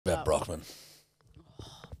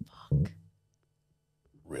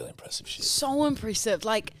impressive shit. So impressive.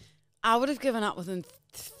 Like, I would have given up within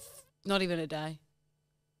not even a day.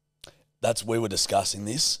 We were discussing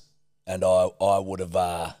this, and I would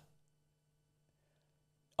have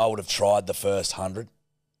tried the first 100.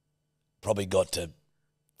 Probably got to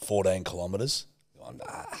 14 kilometres.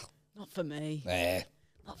 Not for me. Nah.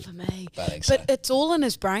 Not for me. Don't think but so. it's all in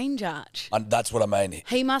his brain, Judge. And that's what I mean.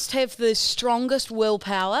 He must have the strongest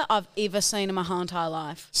willpower I've ever seen in my whole entire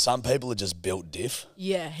life. Some people are just built diff.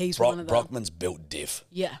 Yeah, he's one of them. Brockmann's built diff.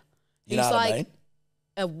 Yeah. You know what I mean?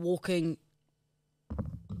 A walking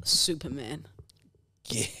Superman.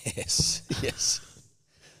 Yes, yes.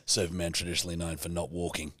 Superman traditionally known for not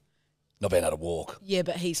walking, not being able to walk. Yeah,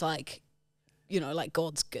 but he's like, like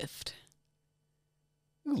God's gift.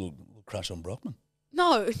 A little crush on Brockmann.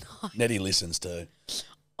 No. Neddy listens too.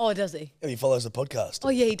 Oh, does he? Yeah, he follows the podcast. Oh,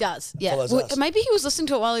 yeah, he does. Yeah. Follows us. Maybe he was listening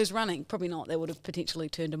to it while he was running. Probably not. That would have potentially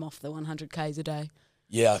turned him off the 100 Ks a day.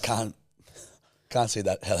 Yeah, I can't see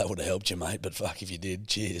how that would have helped you, mate. But fuck, if you did,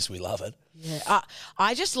 cheers, we love it. Yeah,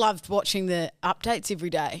 I just loved watching the updates every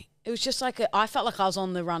day. It was just like I felt like I was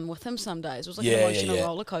on the run with him some days. It was like an emotional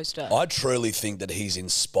roller coaster. I truly think that he's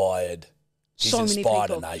inspired. He's so inspired many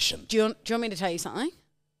people. a nation. Do you want me to tell you something?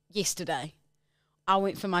 Yesterday, I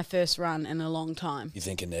went for my first run in a long time. You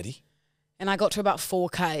thinking, Neddy? And I got to about 4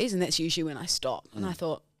 Ks, and that's usually when I stop. And I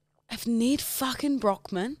thought, if Nedd fucking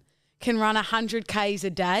Brockmann can run 100 Ks a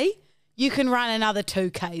day, you can run another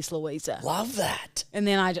 2 Ks, Louisa. Love that. And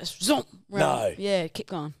then I just zoom. No. Yeah, keep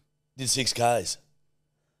going. Did 6 Ks.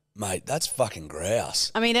 Mate, that's fucking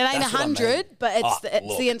grouse. I mean, it ain't That's what I 100, mean. but it's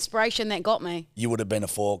Look, the inspiration that got me. You would have been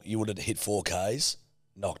you would have hit 4 Ks,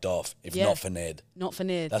 knocked off, if not for Nedd. Not for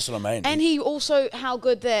Nedd. That's what I mean. And he also, how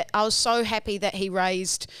good that, I was so happy that he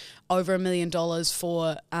raised over $1 million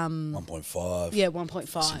for... 1.5. Yeah,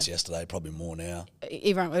 1.5. Since yesterday, probably more now.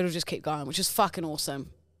 Everyone, it'll just keep going, which is fucking awesome.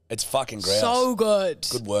 It's fucking grouse. So good.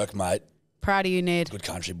 Good work, mate. Proud of you, Nedd. Good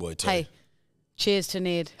country boy too. Hey, cheers to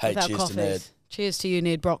Nedd. Hey, Without cheers coffees. to Nedd. Cheers to you,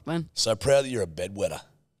 Nedd Brockmann. So proud that you're a bedwetter.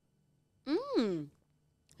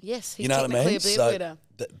 Yes, he's You know what I technically mean? a So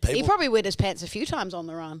bedwetter. He probably wet his pants a few times on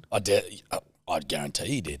the run. I'd guarantee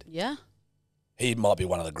he did. Yeah. He might be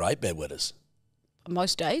one of the great bedwetters.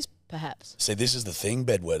 Most days, perhaps. See, this is the thing,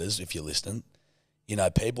 bedwetters, if you're listening. You know,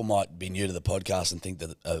 people might be new to the podcast and think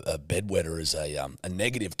that a bedwetter is a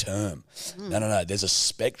negative term. No. There's a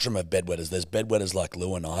spectrum of bedwetters. There's bedwetters like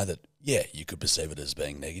Lou and I that, yeah, you could perceive it as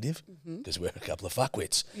being negative because we're a couple of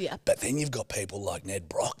fuckwits. Yeah. But then you've got people like Nedd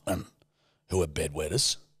Brockmann who are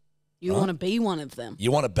bedwetters. You want to be one of them.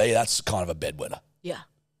 You want to be, that's kind of a bedwetter. Yeah.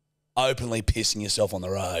 Openly pissing yourself on the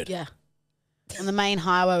road. Yeah. On the main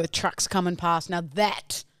highway with trucks coming past. Now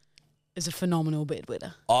that is a phenomenal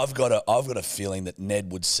bedwetter. I've got a feeling that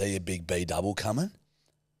Nedd would see a big B double coming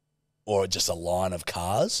or just a line of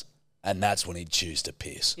cars, and that's when he'd choose to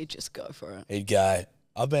piss. He'd just go for it. He'd go,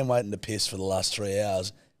 I've been waiting to piss for the last 3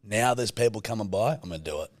 hours. Now there's people coming by. I'm going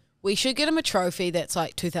to do it. We should get him a trophy that's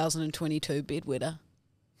like 2022 bedwetter.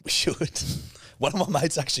 We should. One of my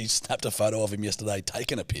mates actually snapped a photo of him yesterday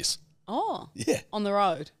taking a piss. Oh. Yeah. On the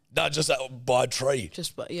road. No, just by a tree.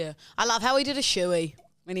 Yeah. I love how he did a shoey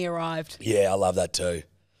when he arrived. Yeah, I love that too.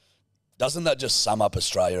 Doesn't that just sum up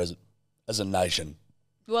Australia as a nation?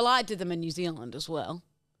 Well, I did them in New Zealand as well.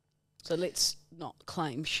 So let's not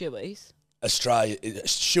claim shoeys.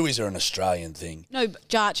 Shoeys are an Australian thing. No,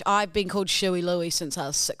 Jarch, I've been called Shoey Louie since I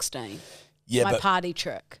was 16. Yeah, My but party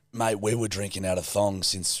trick. mate, we were drinking out of thongs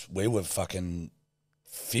since we were fucking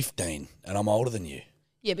 15, and I'm older than you.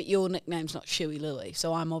 Yeah, but your nickname's not Shoey Louie,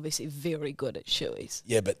 so I'm obviously very good at shoeys.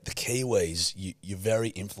 Yeah, but the Kiwis, you're very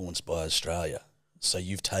influenced by Australia, so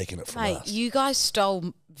you've taken it from Mate, us. you guys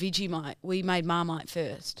stole Vegemite. We made Marmite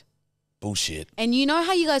first. Bullshit. And you know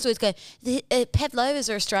how you guys always go, the pavlovas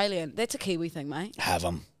are Australian. That's a Kiwi thing, mate. Have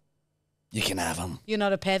them. You can have them. You're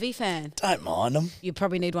not a Pavy fan. Don't mind them. You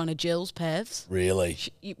probably need one of Jill's Pavs. Really?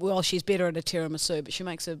 Well, she's better at a tiramisu, but she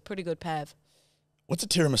makes a pretty good Pav. What's a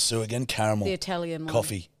tiramisu again? Caramel. The Italian one.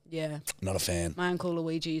 Coffee. Yeah. Not a fan. My uncle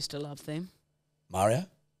Luigi used to love them. Mario?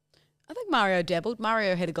 I think Mario dabbled.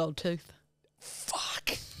 Mario had a gold tooth.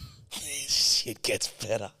 Fuck. This shit gets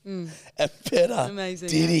better and better. Amazing.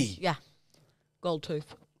 Did he? Yeah. Gold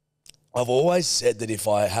tooth. I've always said that if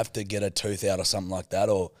I have to get a tooth out or something like that,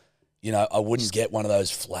 or, you know, I wouldn't get one of those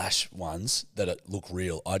flash ones that look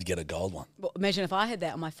real. I'd get a gold one. Well, imagine if I had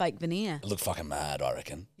that on my fake veneer. It looked fucking mad, I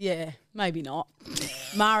reckon. Yeah, maybe not.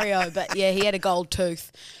 Mario, but yeah, he had a gold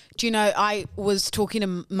tooth. Do you know, I was talking to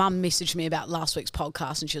Mum, messaged me about last week's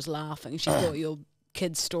podcast and she was laughing. She thought your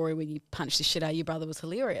kid's story when you punched the shit out of your brother was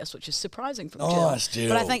hilarious, which is surprising from Jill. Oh, Jill.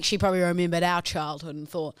 But I think she probably remembered our childhood and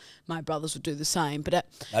thought my brothers would do the same. But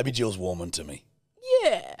maybe Jill's warming to me.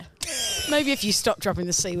 Yeah. Maybe if you stop dropping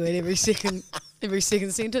the C word every second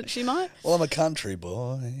sentence, she might. Well, I'm a country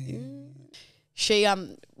boy. She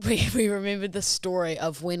we remembered the story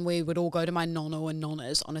of when we would all go to my nono and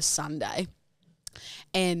nonnas on a Sunday,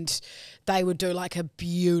 and they would do like a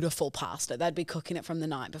beautiful pasta. They'd be cooking it from the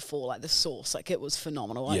night before, like the sauce, like it was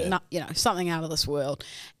phenomenal, like something out of this world.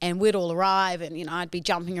 And we'd all arrive, and I'd be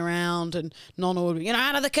jumping around, and Nonna would be,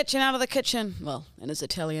 out of the kitchen. Well, in his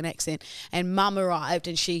Italian accent. And Mum arrived,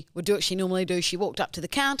 and she would do what she normally do. She walked up to the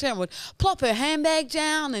counter and would plop her handbag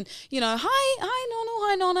down, and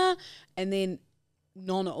hi Nonna, and then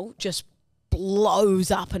Nonna just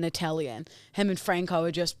blows up in Italian. Him and Franco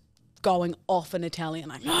are just going off in Italian,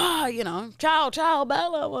 like, ciao,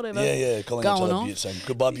 bella, whatever. Yeah, calling each other saying,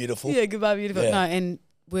 goodbye, beautiful. Yeah, goodbye, beautiful. Yeah. No, and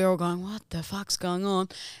we're all going, what the fuck's going on?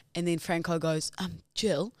 And then Franco goes,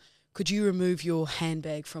 Jill, could you remove your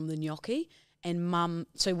handbag from the gnocchi? And Mum,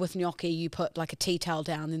 so with gnocchi, you put like a tea towel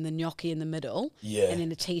down, then the gnocchi in the middle, and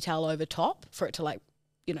then a tea towel over top for it to like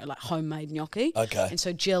homemade gnocchi. Okay. And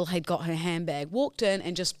so Jill had got her handbag, walked in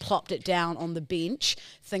and just plopped it down on the bench,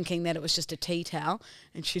 thinking that it was just a tea towel,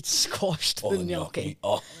 and she'd squashed the gnocchi.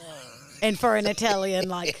 Oh. And for an Italian,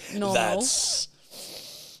 like, normal. That's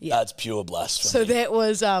pure blasphemy. So that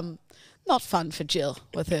was not fun for Jill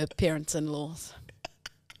with her parents-in-laws.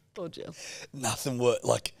 Poor Jill. Nothing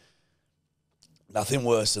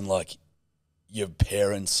worse than like your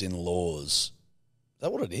parents-in-laws. Is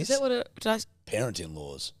that what it is? Is that what it is?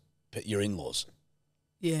 Parent-in-laws. Your in-laws.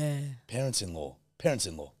 Yeah. Parents-in-law.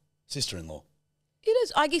 Sister-in-law. It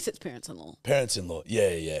is. I guess it's parents-in-law. Parents-in-law.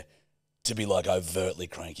 Yeah. To be like overtly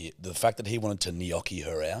cranky. The fact that he wanted to gnocchi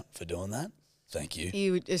her out for doing that. Thank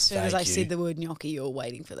you. As soon as I said the word gnocchi, you were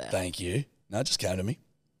waiting for that. Thank you. No, it just came to me.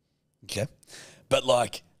 Okay. But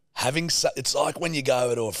like it's like when you go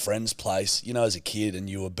over to a friend's place, as a kid, and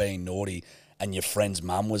you were being naughty and your friend's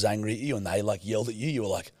mum was angry at you and they like yelled at you, you were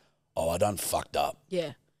like, oh, I done fucked up.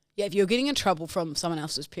 Yeah. Yeah, if you're getting in trouble from someone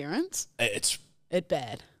else's parents, it's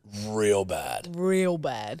bad. Real bad. Real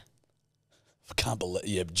bad. I can't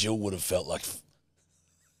believe, Jill would have felt like...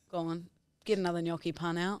 Go on, get another gnocchi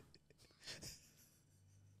pun out.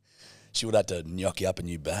 She would have to gnocchi up a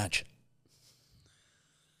new batch.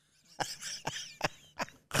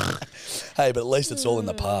 Hey, but at least it's all in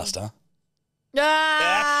the past, huh?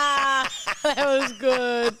 Ah, that was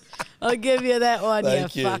good. I'll give you that one,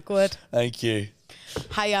 Thank you. fuckwit. Thank you.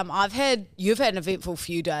 Hey, you've had an eventful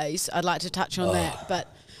few days. I'd like to touch on that, but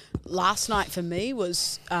last night for me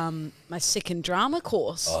was my second drama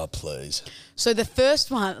course. Oh, please. So the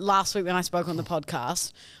first one last week when I spoke on the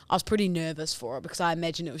podcast, I was pretty nervous for it because I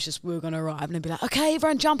imagined it was just we were going to arrive and it'd be like, okay,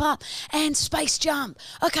 everyone jump up and space jump.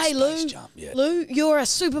 Okay, Lou, you're a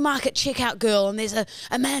supermarket checkout girl and there's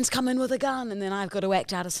a man's coming with a gun and then I've got to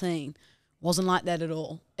act out a scene. Wasn't like that at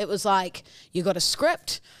all. It was like you got a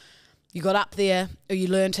script, you got up there or you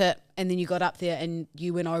learnt it and then you got up there and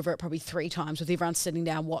you went over it probably 3 times with everyone sitting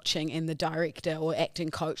down watching and the director or acting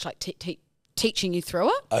coach like teaching you through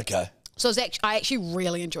it. Okay. So I actually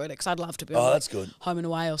really enjoyed it because I'd love to be that's good. Home and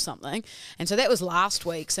Away or something. And so that was last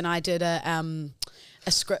week's and I did a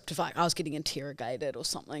script of like I was getting interrogated or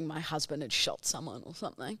something. My husband had shot someone or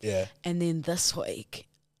something. Yeah. And then this week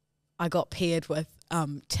I got paired with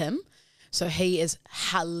Tim. So he is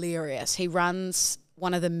hilarious. He runs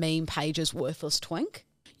one of the meme pages, Worthless Twink.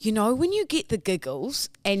 When you get the giggles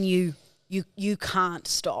and you can't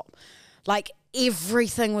stop. Like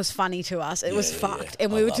everything was funny to us. It was fucked.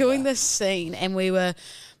 And we were doing this scene and we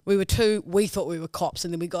thought we were cops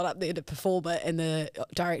and then we got up there to perform it and the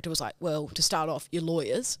director was like, well, to start off, you're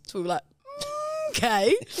lawyers. So we were like,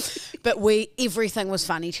 okay. But everything was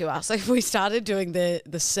funny to us. Like we started doing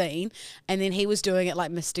the scene and then he was doing it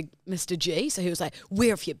like Mr. G. So he was like, where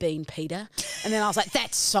have you been, Peter? And then I was like,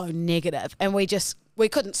 that's so negative. And we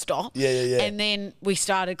couldn't stop. Yeah. And then we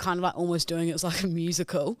started kind of like almost doing it as like a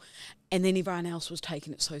musical. And then everyone else was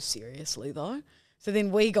taking it so seriously though. So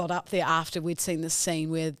then we got up there after we'd seen this scene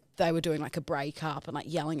where they were doing like a break-up and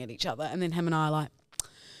like yelling at each other. And then him and I are like,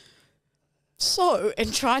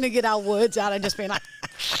 and trying to get our words out and just being like,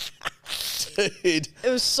 dude, it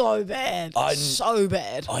was so bad, so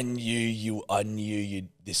bad. I knew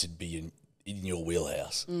this would be in your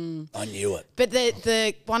wheelhouse. I knew it. But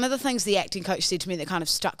the one of the things the acting coach said to me that kind of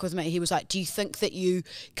stuck with me, he was like, do you think that you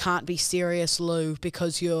can't be serious, Lou,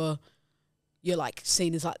 because you're you're like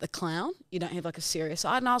seen as like the clown. You don't have like a serious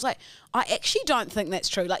side. And I was like, I actually don't think that's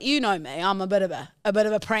true. Like, you know me, I'm a bit of a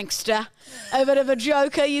prankster, a bit of a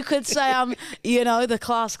joker. You could say I'm, the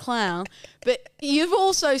class clown. But you've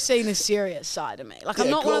also seen a serious side of me. Like,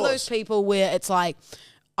 I'm not one of those people where it's like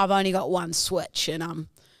I've only got one switch and I'm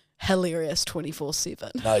hilarious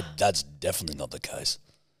 24/7. No, that's definitely not the case.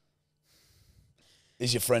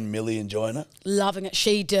 Is your friend Millie enjoying it? Loving it.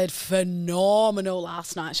 She did phenomenal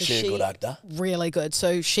last night. So she a good actor? Really good.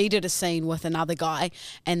 So she did a scene with another guy,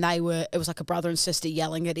 and it was like a brother and sister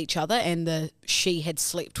yelling at each other, and she had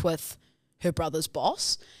slept with her brother's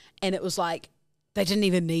boss, and it was like they didn't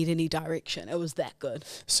even need any direction. It was that good.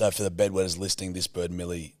 So for the bedwetters listening, this bird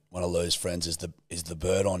Millie, one of Lou's friends, is the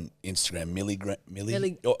bird on Instagram, Millie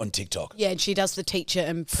on TikTok. Yeah, and she does the teacher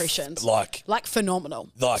impressions. Like phenomenal.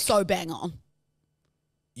 So bang on.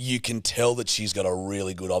 You can tell that she's got a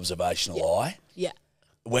really good observational eye. Yeah.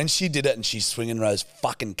 When she did it and she's swinging those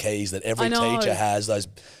fucking keys that every teacher has, those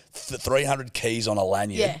 300 keys on a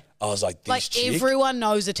lanyard, I was like, this chick. Everyone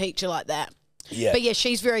knows a teacher like that. Yeah. But yeah,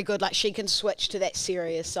 she's very good. Like, she can switch to that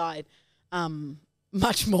serious side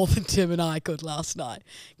much more than Tim and I could last night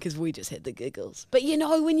because we just had the giggles. But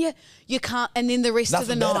when you can't, and then the rest of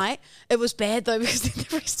the night, it was bad though, because then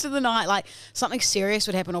the rest of the night, like, something serious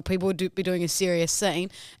would happen or people would be doing a serious scene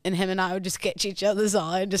and him and I would just catch each other's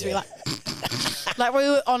eye and just be like, like, we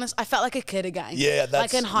were honest. I felt like a kid again. Yeah,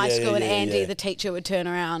 that's... Like in high school, and Andy, the teacher, would turn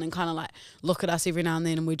around and kind of like look at us every now and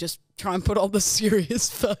then and we'd just try and put on the serious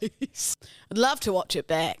face. I'd love to watch it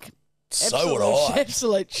back. So would I.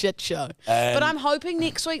 Absolute shit show. But I'm hoping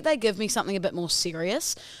next week they give me something a bit more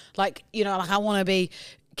serious. Like, like I want to be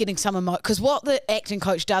getting some of my... Because what the acting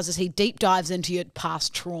coach does is he deep dives into your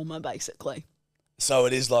past trauma, basically. So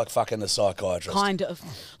it is like fucking the psychiatrist. Kind of.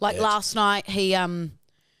 Like last night, he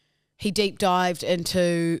deep dived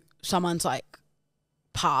into someone's, like,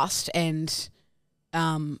 past and,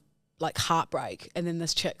 like, heartbreak. And then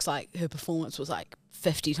this chick's, like, her performance was, like,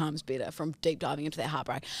 50 times better from deep diving into that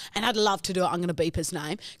heartbreak. And I'd love to do it. I'm going to beep his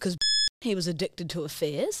name because he was addicted to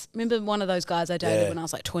affairs. Remember one of those guys I dated when I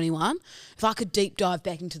was like 21? If I could deep dive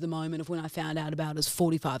back into the moment of when I found out about his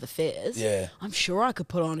 45 affairs, I'm sure I could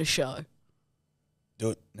put on a show. Do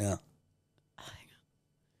it now.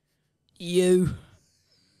 You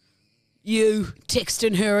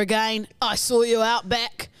texting her again. I saw you out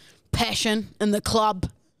back. Passion in the club.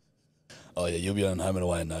 Oh, yeah, you'll be on Home and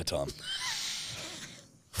Away in no time.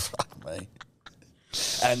 Fuck me.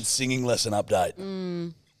 And singing lesson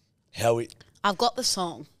update. I've got the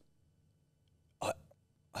song. I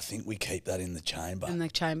think we keep that in the chamber. In the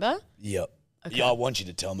chamber? Yep. Okay. Yeah, I want you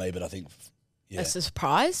to tell me, but I think it's a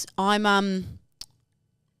surprise. I'm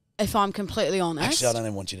if I'm completely honest. Actually, I don't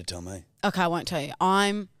even want you to tell me. Okay, I won't tell you.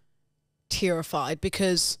 I'm terrified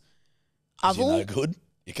because no good.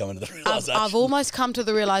 You're coming to the realisation. I've almost come to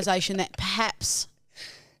the realisation that perhaps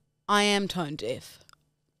I am tone deaf.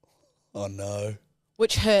 Oh, no.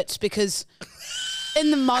 Which hurts because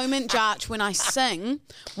in the moment, Jarch, when I sing,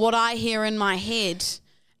 what I hear in my head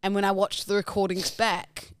and when I watch the recordings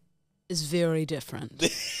back is very different.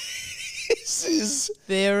 This is...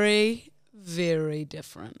 very, very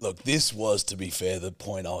different. Look, this was, to be fair, the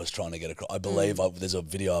point I was trying to get across. I believe there's a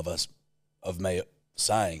video of me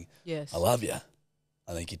saying, yes, I love you.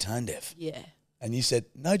 I think you're tone deaf. Yeah. And you said,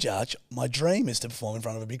 no, Jarch, my dream is to perform in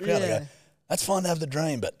front of a big crowd. I go, that's fine to have the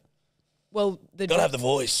dream, but got to have the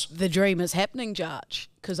voice. The dream is happening, Jarch,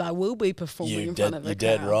 because I will be performing in front of a crowd.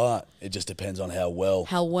 You're dead right. It just depends on how well.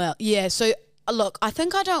 How well. Yeah, so look, I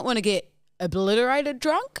think I don't want to get obliterated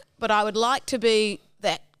drunk, but I would like to be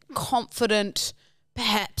that confident,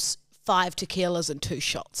 perhaps 5 tequilas and 2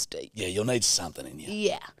 shots deep. Yeah, you'll need something in you.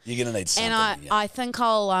 Yeah. You're going to need something in you. I think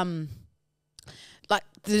I'll, like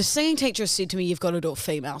the singing teacher said to me, you've got to do a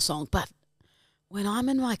female song, but when I'm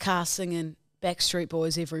in my car singing Backstreet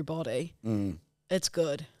Boys, Everybody, it's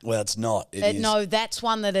good. Well, it's not. It is. No, that's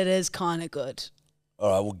one that it is kind of good.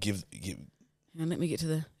 All right, we'll give. And let me get to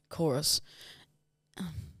the chorus.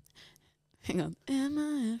 Hang on. Am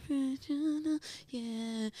I everything?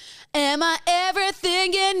 Yeah. Am I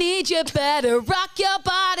everything you need? You better rock your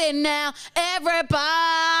body now, everybody.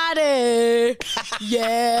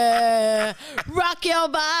 Yeah. Rock your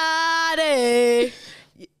body.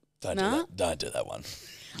 Don't do that one.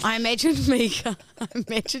 I imagined me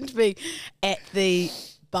at the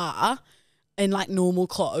bar in like normal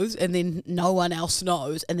clothes and then no one else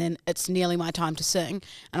knows and then it's nearly my time to sing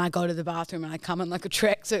and I go to the bathroom and I come in like a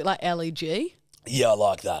tracksuit like LEG. Yeah, I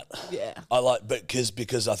like that. Yeah. I like, but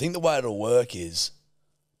because I think the way it'll work is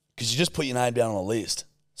because you just put your name down on a list.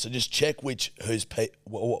 So just check what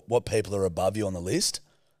people are above you on the list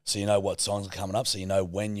So you know what songs are coming up, so you know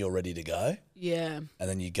when you're ready to go. Yeah. And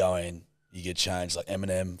then you go in, you get changed like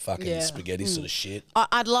Eminem, fucking spaghetti sort of shit.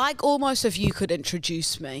 I'd like almost if you could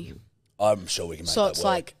introduce me. I'm sure we can make So that it's work.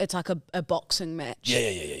 like it's like a boxing match.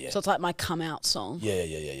 Yeah. So it's like my come out song.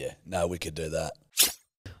 Yeah. No, we could do that.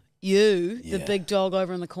 You, the big dog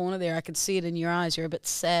over in the corner there, I could see it in your eyes. You're a bit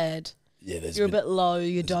sad. Yeah, You're a bit low.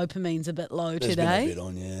 Your dopamine's a bit low there's today. been a bit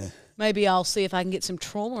on, yeah. Maybe I'll see if I can get some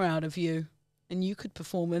trauma out of you, and you could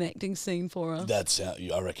perform an acting scene for us.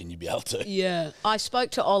 I reckon you'd be able to. Yeah. I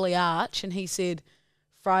spoke to Ollie Arch, and he said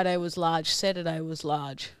Friday was large, Saturday was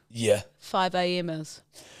large. Yeah. 5 a.m.ers.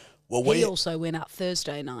 Well, He also went out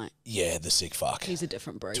Thursday night. Yeah, the sick fuck. He's a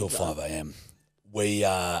different breed. Till though. 5 a.m.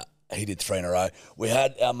 He did 3 in a row. We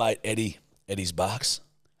had our mate Eddie's Bucks.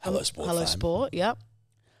 Hello Sport. Hello fame. Sport, yep.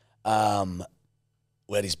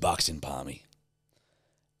 We had his Bucks in Palmy.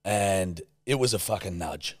 And it was a fucking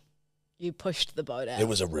nudge. You pushed the boat out. It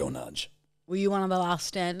was a real nudge. Were you one of the last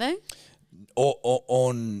standing?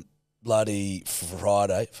 On bloody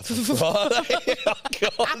Friday. Friday? Oh,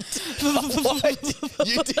 God.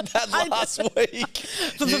 You did that last week.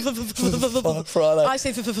 Friday. I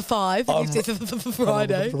said for 5, and you said for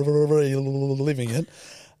Friday. Living it.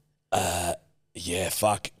 Yeah,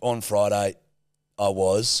 fuck. On Friday, I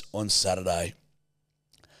was. On Saturday,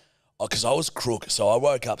 because I was crook, so I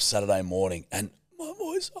woke up Saturday morning and my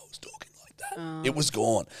voice, I was talking like that. It was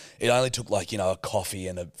gone. It only took like, a coffee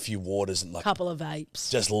and a few waters and like Couple of vapes.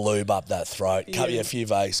 just lube up that throat. Yeah. A few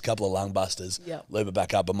vapes, couple of lung busters, Yep. lube it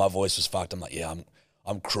back up. But my voice was fucked. I'm like, yeah,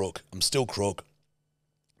 I'm crook. I'm still crook.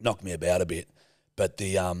 Knocked me about a bit. But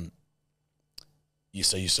the you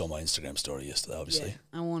saw my Instagram story yesterday, obviously.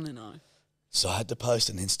 Yeah, I want to know. So I had to post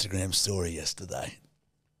an Instagram story yesterday,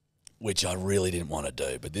 which I really didn't want to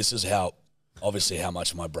do. But this is how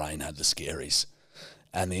much my brain had the scaries.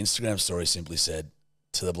 And the Instagram story simply said,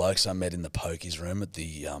 to the blokes I met in the pokies room at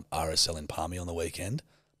the RSL in Palmy on the weekend,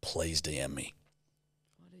 please DM me.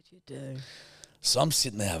 What did you do? So I'm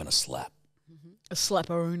sitting there having a slap. A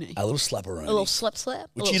slapperoonie. A little slapperoonie. A little slap?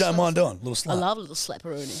 Which you don't mind doing, a little slap. I love a little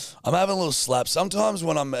slapperoonie. I'm having a little slap. Sometimes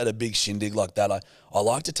when I'm at a big shindig like that, I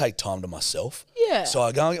like to take time to myself. Yeah. So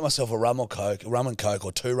I go and get myself a rum and coke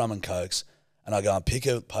or 2 rum and cokes, and I go and pick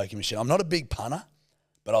a pokie machine. I'm not a big punter,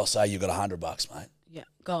 but I'll say you've got $100, mate. Yeah,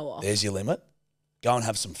 go off. There's your limit. Go and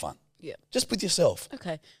have some fun. Yeah. Just with yourself.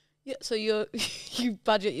 Okay. Yeah, so you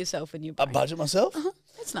budget yourself in your I brain. budget myself.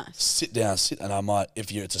 That's nice. Sit down, and I might,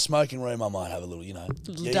 if it's a smoking room, I might have a little, Little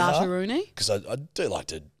dartaroonie. because I do like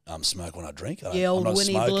to smoke when I drink. Yeah, old I'm not a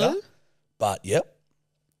Winnie smoker, Blue. But yep.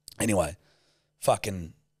 Anyway,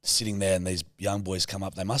 fucking sitting there, and these young boys come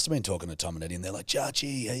up. They must have been talking to Tom and Eddie, and they're like,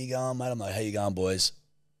 "Jarchi, how you going, mate?" I'm like, "How you going, boys?"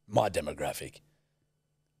 My demographic,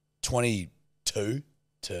 22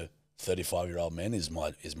 to 35-year-old men is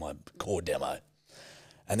my core demo.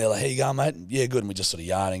 And they're like, "How you going, mate?" "Yeah, good." And we're just sort of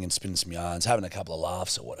yarning and spinning some yarns, having a couple of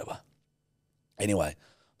laughs or whatever. Anyway,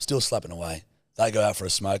 still slapping away. They go out for a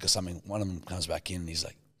smoke or something. One of them comes back in and he's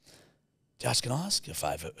like, "Josh, can I ask you a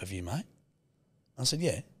favour of you, mate?" I said,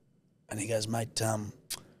 "Yeah." And he goes, "Mate,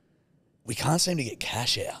 we can't seem to get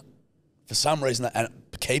cash out. For some reason," and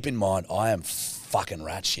keep in mind, I am fucking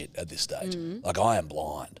rat shit at this stage. Like, I am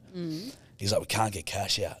blind. He's like, "We can't get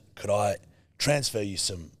cash out. Could I transfer you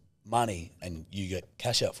some money and you get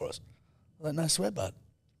cash out for us?" I'm like, "No sweat, bud.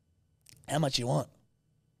 How much you want?"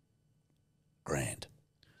 $1,000.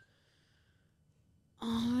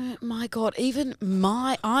 Oh my God,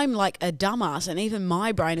 I'm like a dumbass, and even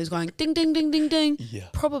my brain is going ding, ding, ding, ding, ding. Yeah.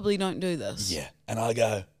 Probably don't do this. Yeah. And I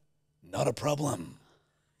go, "Not a problem."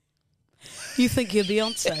 You think you're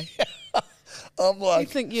Beyonce. I'm You like,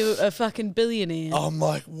 think you're a fucking billionaire.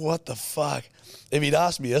 what the fuck? If he'd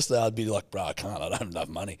asked me yesterday, I'd be like, "Bro, I can't. I don't have enough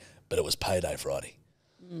money." But it was payday Friday.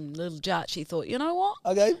 Little Jarchi thought, you know what?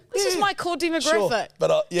 Okay. This is my core demographic. Sure.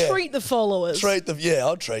 But Treat the followers. treat them. Yeah,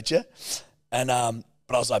 I'll treat you. And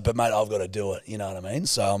but I was like, "But mate, I've got to do it." You know what I mean?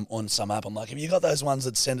 So I'm on some app. I'm like, "Have you got those ones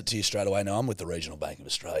that send it to you straight away?" No, I'm with the Regional Bank of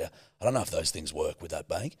Australia. I don't know if those things work with that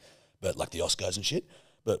bank, but like the Oscos and shit.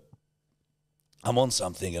 But I'm on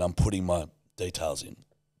something and I'm putting my details in,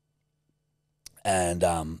 and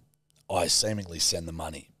I seemingly send the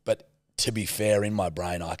money. But to be fair, in my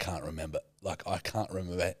brain, I can't remember. Like, I can't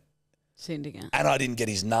remember. Sending it. And I didn't get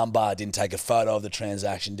his number. I didn't take a photo of the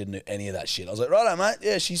transaction. Didn't do any of that shit. I was like, "Righto, mate.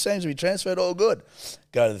 Yeah, she seems to be transferred. All good."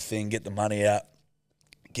 Go to the thing, get the money out,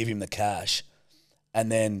 give him the cash,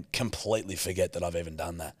 and then completely forget that I've even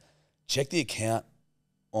done that. Check the account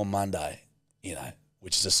on Monday,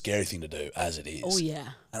 which is a scary thing to do, as it is. Oh, yeah.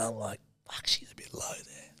 And I'm like, "Fuck, she's a bit low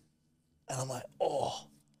there." And I'm like, "Oh,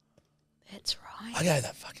 That's right. I gave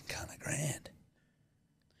that fucking cunt $1,000."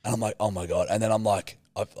 And I'm like, oh my God. And then I'm like,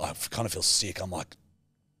 I kind of feel sick. I'm like,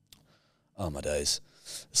 oh my days.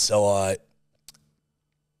 So I'm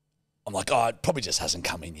like, oh, it probably just hasn't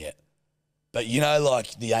come in yet. But you know,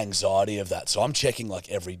 like the anxiety of that. So I'm checking like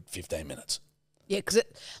every 15 minutes. Yeah, because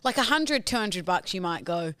like $100, $200 you might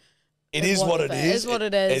go. It is what it is. It is what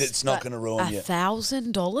it is. It's not going to ruin you.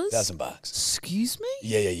 $1,000? $1,000. Excuse me?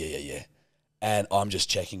 Yeah. And I'm just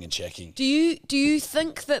checking and checking. Do you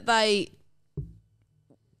think that they,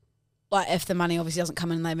 like, if the money obviously doesn't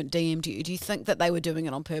come in and they haven't DM'd you, do you think that they were doing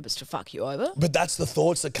it on purpose to fuck you over? But that's the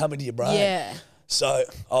thoughts that come into your brain. Yeah. So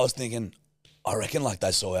I was thinking, I reckon like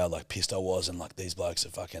they saw how like pissed I was, and like these blokes are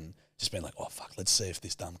fucking just been like, oh fuck, let's see if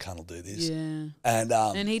this dumb cunt will do this. Yeah.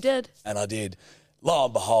 And he did. And I did. Lo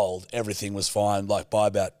and behold, everything was fine. Like by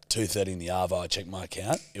about 2:30 in the arvo, I checked my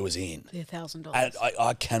account. It was in. $1,000. And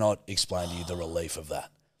I cannot explain to you the relief of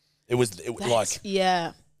that. It was like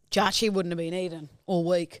yeah. Jarchi wouldn't have been eating all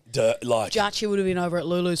week. like Jarchi would have been over at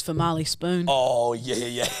Lulu's for Marley Spoon. Oh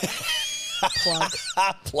yeah.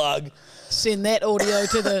 Plug. Send that audio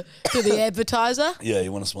to the advertiser. Yeah,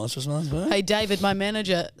 you want to sponsor us, man? Hey David, my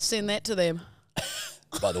manager, send that to them.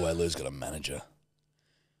 By the way, Lou's got a manager.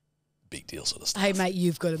 Big deal sort of stuff. Hey mate,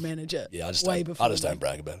 you've got a manager. Yeah, I just don't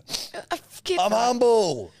brag about it. I'm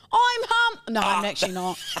humble. No, I'm actually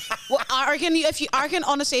not. Well, I reckon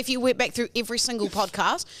honestly, if you went back through every single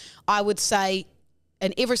podcast, I would say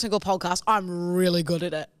in every single podcast, I'm really good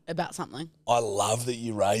at it about something. I love that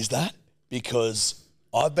you raised that because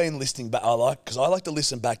I've been listening back. I like to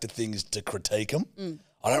listen back to things to critique them.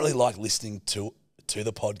 I don't really like listening to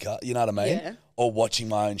the podcast. You know what I mean? Yeah. Or watching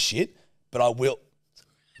my own shit. But I will.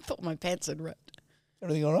 I thought my pants had ripped.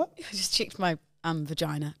 Everything all right? I just checked my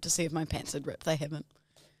vagina to see if my pants had ripped. They haven't.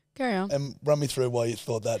 Carry on. And run me through why you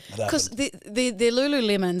thought that happened. Because they're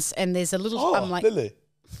Lululemons and there's a little... Oh, I'm like, Lily.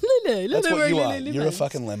 Lulu. That's what you are. Lululemons. You're a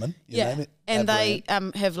fucking lemon. You name it. And they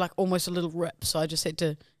have like almost a little rip. So I just had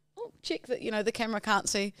to check that, the camera can't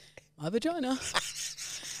see my vagina.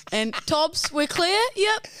 And Tobbs, we're clear?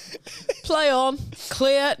 Yep. Play on.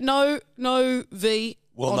 Clear. No V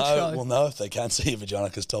on show. We'll know if they can't see your vagina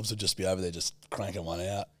because Tobbs will just be over there just cranking one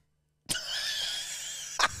out.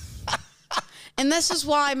 And this is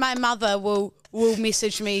why my mother will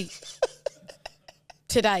message me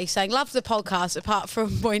today saying, love the podcast, apart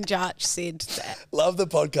from when Jarch said that. Love the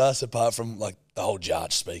podcast apart from like the whole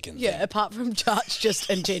Jarch speaking thing. Apart from Jarch just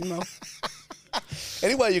in general.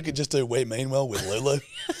 Anyway, you could just do We Mean Well with Lulu.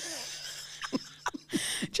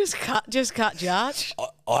 Just cut Jarch.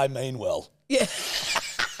 I mean well. Yeah.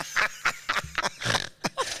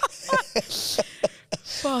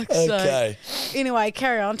 Fuck's Okay. sake. Anyway,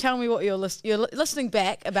 carry on. Tell me what you're listening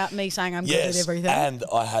back about me saying I'm good at everything. And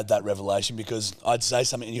I had that revelation because I'd say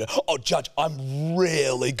something and you go, oh, Judge, I'm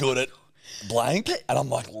really good at blank. And I'm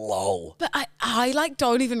like, lol. But I like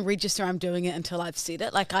don't even register I'm doing it until I've said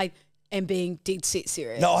it. Like I am being dead set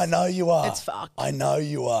serious. No, I know you are. It's fucked. I know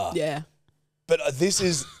you are. Yeah. But this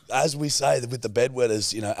is, as we say, with the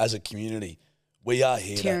bedwetters, as a community, we are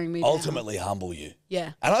here to ultimately humble you.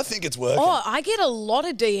 Yeah. And I think it's working. Oh, I get a lot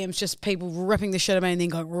of DMs, just people ripping the shit out of me and then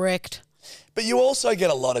going wrecked. But you also get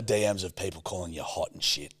a lot of DMs of people calling you hot and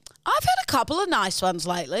shit. I've had a couple of nice ones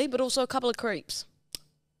lately, but also a couple of creeps.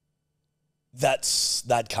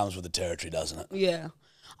 That comes with the territory, doesn't it? Yeah.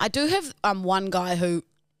 I do have one guy who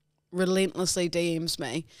relentlessly DMs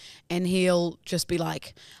me and he'll just be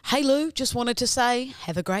like, hey Lou, just wanted to say,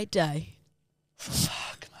 have a great day.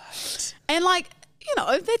 Fuck, mate. And like,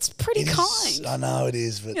 that's pretty kind. I know it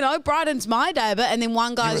is, but brightens my day, but and then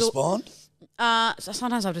one guy's you respond? So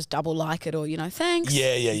sometimes I'll just double like it or, thanks.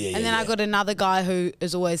 Yeah. And then I got another guy who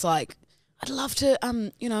is always like, I'd love to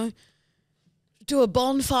do a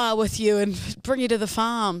bonfire with you and bring you to the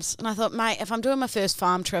farms. And I thought, mate, if I'm doing my first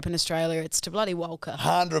farm trip in Australia, it's to bloody Walcha.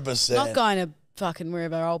 100%. Not going to fucking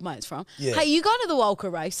wherever our old mate's from. Yeah. Hey, you going to the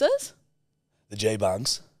Walcha Races? The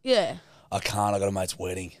G-Bungs? Yeah. I can't. I got a mate's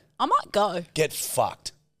wedding. I might go. Get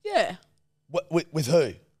fucked. Yeah. With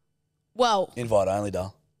who? Well. Invite only,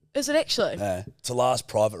 doll. Is it actually? Yeah. It's the last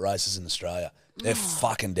private races in Australia. They're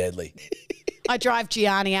fucking deadly. I drive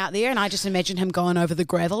Gianni out there and I just imagine him going over the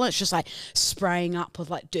gravel and it's just like spraying up with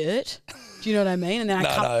like dirt. Do you know what I mean? And then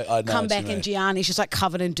I come back and Gianni's just like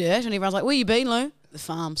covered in dirt and everyone's like, where you been, Lou? The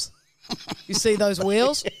farms. You see those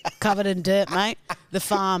wheels? Covered in dirt, mate. The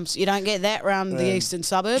farms. You don't get that around the eastern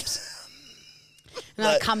suburbs. And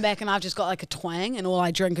I come back and I've just got like a twang and all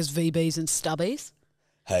I drink is VBs and stubbies.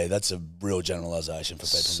 Hey, that's a real generalisation for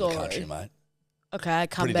people in the country, mate. Okay, I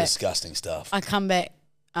come back. Pretty disgusting stuff. I come back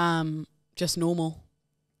just normal.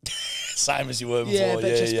 Same as you were before. Yeah,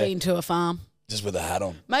 but just been to a farm. Just with a hat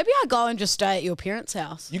on. Maybe I go and just stay at your parents'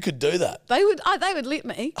 house. You could do that. They would let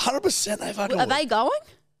me. 100% they fucking Are would. they going?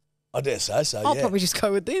 I dare say so, I'll yeah. probably just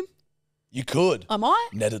go with them. You could. I might.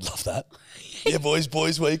 Ned would love that. Yeah, boys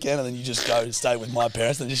weekend, and then you just go stay with my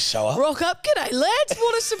parents and just show up. Rock up. G'day, lads.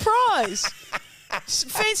 What a surprise.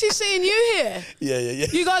 Fancy seeing you here. Yeah.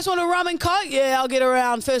 You guys want a rum and coke? Yeah, I'll get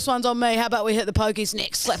around. First one's on me. How about we hit the pokies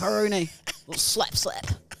next? Slap a rooney. Little slap.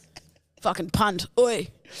 Fucking punt. Oi.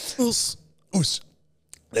 Oos.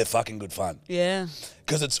 They're fucking good fun. Yeah.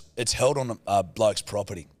 Because it's held on a bloke's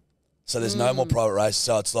property. So there's no more private races.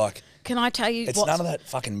 So it's like... Can I tell you It's none of that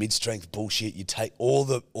fucking mid-strength bullshit. You take all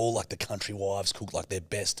like the country wives cook like their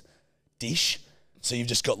best dish. So you've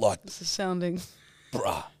just got like... This is sounding...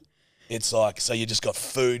 Bruh. It's like, so you just got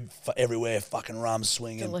food for everywhere, fucking rum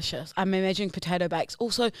swinging. Delicious. I'm imagining potato bakes.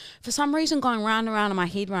 Also, for some reason, going round and round in my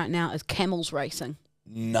head right now is camels racing.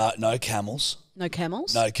 No camels. No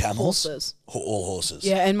camels? No camels. Horses. All horses.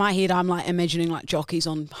 Yeah, in my head, I'm like imagining like jockeys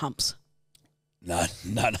on humps. No.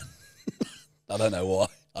 I don't know why.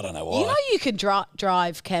 You know you can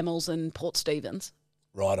drive camels in Port Stephens.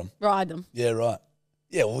 Ride them. Yeah, right.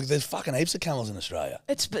 Yeah, well, there's fucking heaps of camels in Australia.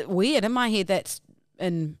 It's a bit weird. In my head, that's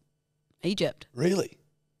in Egypt. Really?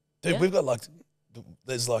 Dude, Yeah. we've got like,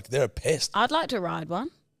 they're a pest. I'd like to ride one.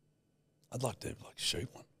 I'd like to like shoot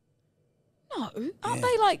one. No, aren't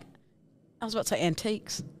they like, I was about to say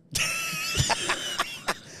antiques.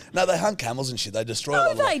 No, they hunt camels and shit. They destroy No, a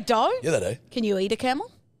lot of they don't. Yeah, they do. Can you eat a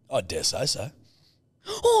camel? I dare say so.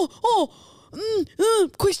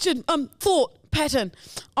 Question, thought, pattern.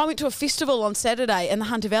 I went to a festival on Saturday in the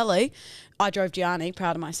Hunter Valley. I drove Gianni,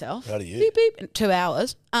 proud of myself. Proud of you. Beep, beep, in 2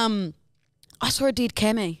 hours. I saw a dead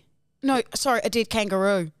cammy. No, sorry, a dead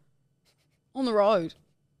kangaroo on the road.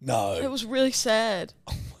 No. It was really sad.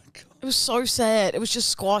 Oh my God. It was so sad. It was just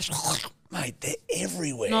squashed. Mate, they're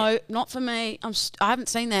everywhere. No, not for me. I haven't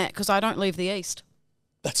seen that because I don't leave the east.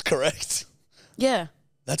 That's correct. Yeah.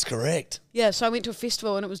 That's correct. Yeah, so I went to a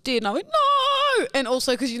festival and it was dead and I went, no! And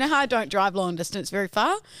also because you know how I don't drive long distance very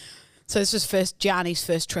far? So this was Gianni's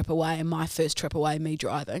first trip away and my first trip away, me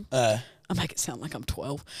driving. I make it sound like I'm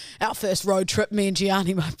 12. Our first road trip, me and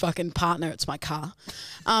Gianni, my fucking partner, it's my car.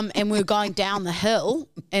 And we were going down the hill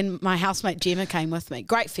and my housemate Gemma came with me.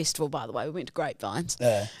 Great festival, by the way. We went to Grapevines.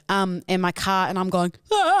 And my car, and I'm going,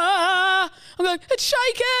 ah! I'm going, it's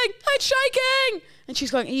shaking! And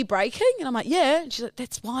she's going, are you braking? And I'm like, yeah. And she's like,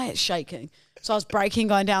 that's why it's shaking. So I was braking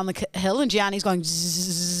going down the hill and Gianni's going,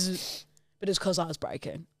 zzz, but it's because I was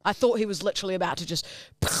braking. I thought he was literally about to just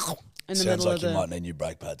in the middle of the... Sounds like you might need new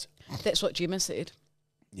brake pads. That's what Gemma said.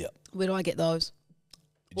 Yeah. Where do I get those?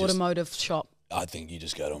 Automotive shop. I think you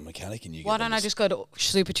just go to a mechanic and you get Why don't I just go to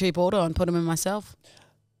Super Cheap Auto and put them in myself?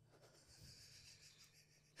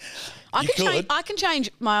 I can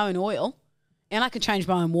change my own oil and I can change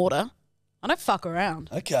my own water. I don't fuck around.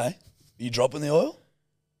 Okay. Are you dropping the oil?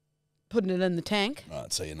 Putting it in the tank.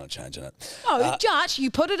 Right, so you're not changing it. No, Judge, you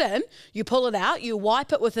put it in, you pull it out, you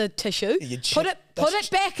wipe it with a tissue, put it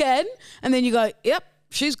back in, and then you go, yep,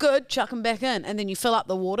 she's good, chuck them back in, and then you fill up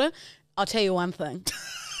the water. I'll tell you one thing.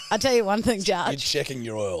 Judge. You're checking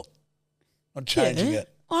your oil. Not changing it.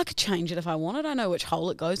 Well, I could change it if I wanted. I know which hole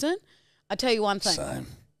it goes in. I'll tell you one thing. Same.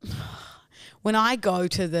 When I go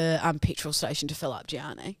to the petrol station to fill up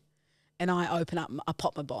Gianni, and I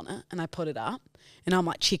pop my bonnet and I put it up, and I'm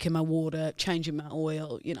like checking my water, changing my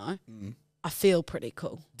oil, you know, I feel pretty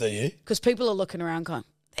cool. Do you? Because people are looking around going,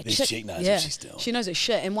 this chick knows what she's doing. She knows it's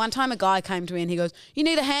shit. And one time a guy came to me and he goes, you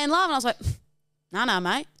need a hand, love? And I was like, no,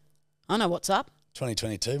 mate. I know what's up.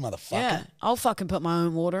 2022, motherfucker. Yeah, I'll fucking put my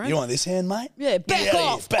own water in. You want this hand, mate? Yeah, back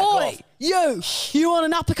off. Back off. You want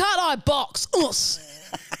an uppercut? I box.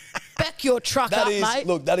 Back your truck up, mate.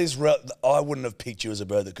 Look, I wouldn't have picked you as a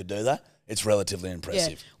bird that could do that. It's relatively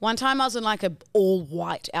impressive. Yeah. One time I was in like a all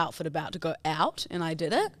white outfit about to go out and I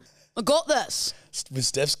did it. I got this. With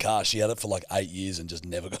Steph's car, she had it for like 8 years and just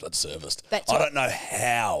never got it serviced. I don't know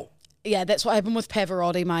how. Yeah, that's what happened with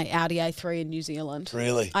Pavarotti, my Audi A3 in New Zealand.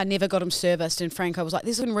 Really? I never got him serviced and Franco was like,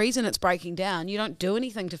 there's a reason it's breaking down. You don't do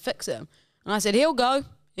anything to fix him. And I said, he'll go.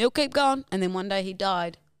 He'll keep going. And then one day he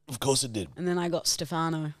died. Of course it did. And then I got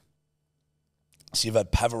Stefano. So you've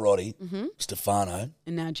had Pavarotti, Stefano.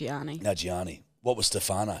 And now Gianni. What was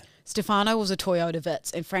Stefano? Stefano was a Toyota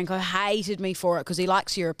Vitz and Franco hated me for it because he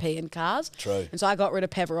likes European cars. True. And so I got rid of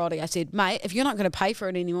Pavarotti. I said, mate, if you're not going to pay for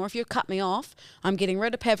it anymore, if you cut me off, I'm getting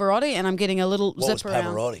rid of Pavarotti and I'm getting a little zip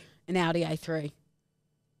around. What was Pavarotti? An Audi A3.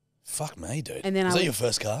 Fuck me, dude. And then was that your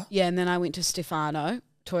first car? Yeah, and then I went to Stefano,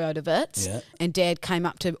 Toyota Vitz. Yeah. And Dad came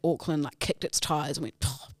up to Auckland, like kicked its tyres and went,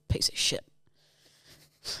 oh, piece of shit.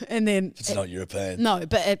 And then It's not European. No,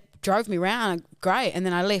 but drove me around, great. And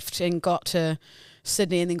then I left and got to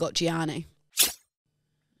Sydney and then got Gianni.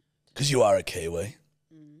 Because you are a Kiwi.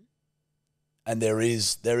 And there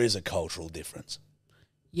is a cultural difference.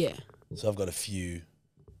 Yeah. So I've got a few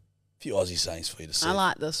Aussie sayings for you to see. I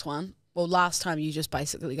like this one. Well, last time you just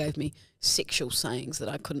basically gave me sexual sayings that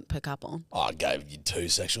I couldn't pick up on. Oh, I gave you 2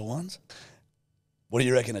 sexual ones. What do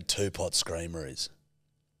you reckon a 2-pot screamer is?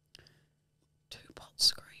 2-pot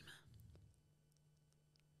screamer.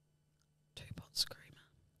 2-pot screamer.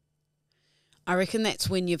 I reckon that's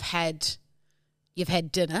when you've had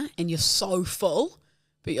dinner and you're so full,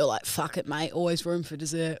 but you're like, fuck it, mate, always room for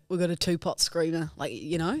dessert. We've got a 2-pot screamer. Like,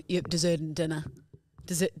 you know, you have dessert and dinner.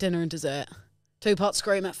 Dinner and dessert. 2-pot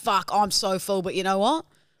screamer. Fuck, I'm so full, but you know what?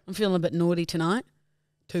 I'm feeling a bit naughty tonight.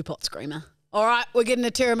 2-pot screamer. All right, we're getting a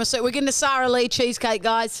tiramisu. We're getting a Sarah Lee cheesecake,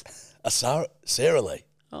 guys. Sarah Lee?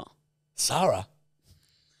 Oh. Sarah?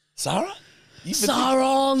 Sauron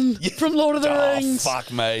from Lord of the Rings. Oh,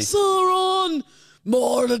 fuck me. Sauron,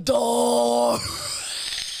 Mordor.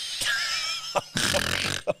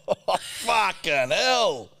 Fucking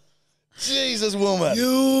hell. Jesus, woman.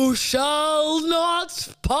 You shall not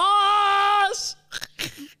pass.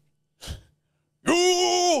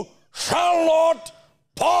 You shall not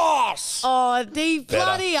pass. Oh, he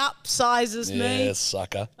bloody upsizes me. Yeah,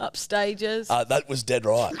 sucker. Upstages. That was dead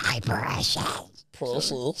right. My precious.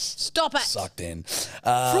 Stop it. Sucked in.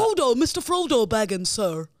 Frodo, Mr. Frodo Baggins,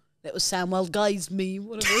 sir. That was Samwell Gaisme,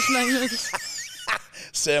 whatever his name is.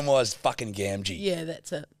 Samwise fucking Gamgee. Yeah,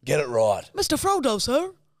 that's it. Get it right. Mr. Frodo,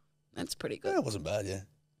 sir. That's pretty good. Yeah, it wasn't bad, yeah.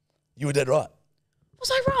 You were dead right. Was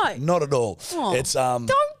I right? Not at all. Oh, it's don't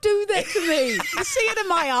do that to me. You see it in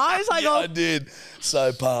my eyes? I did.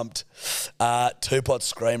 So pumped. 2-pot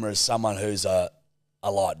screamer is someone who's a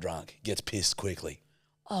light drunk, gets pissed quickly.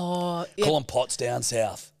 Oh, yeah. Call them pots down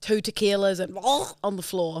south. 2 tequilas and on the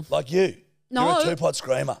floor. Like you. No. You're a 2-pot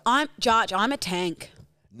screamer. I'm a tank.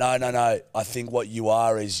 No. I think what you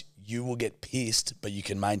are is you will get pissed, but you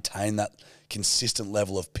can maintain that consistent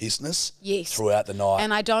level of pissness throughout the night.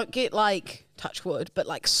 And I don't get like, touch wood, but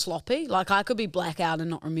like sloppy. Like I could be blackout and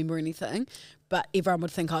not remember anything, but everyone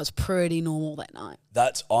would think I was pretty normal that night.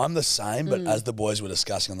 I'm the same, but as the boys were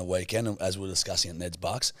discussing on the weekend, and as we were discussing at Nedd's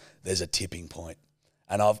Bucks, there's a tipping point.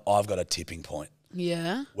 And I've got a tipping point.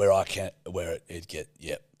 Yeah. Where it get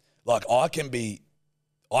like I can be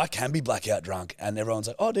blackout drunk and everyone's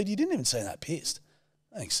like, oh dude, you didn't even seem that pissed.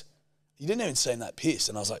 Thanks. You didn't even seem that pissed.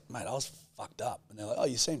 And I was like, mate, I was fucked up. And they're like, oh,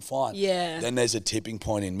 you seem fine. Yeah. Then there's a tipping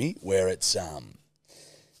point in me where it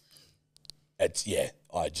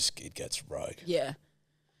gets rogue. Yeah.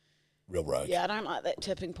 Real rogue. Yeah, I don't like that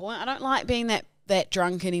tipping point. I don't like being that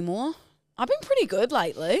drunk anymore. I've been pretty good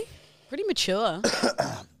lately. Pretty mature.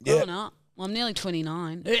 Growing up. Well, I'm nearly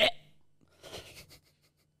 29.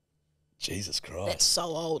 Jesus Christ. That's so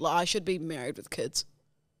old. Like, I should be married with kids.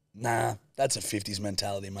 Nah, that's a 50s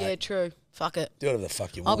mentality, mate. Yeah, true. Fuck it. Do whatever the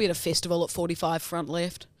fuck you want. I'll be at a festival at 45 front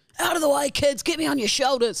left. Out of the way, kids. Get me on your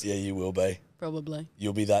shoulders. Yeah, you will be. Probably.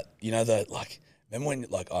 You'll be that, remember when,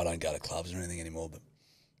 I don't go to clubs or anything anymore, but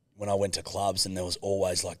when I went to clubs and there was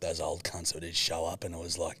always, those old cunts that would show up and it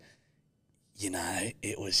was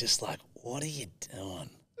it was just like, what are you doing?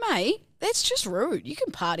 Mate, that's just rude. You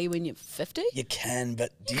can party when you're 50. You can,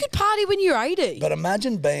 but... You could party when you're 80. But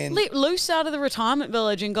imagine being... Let loose out of the retirement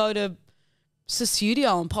village and go to Studio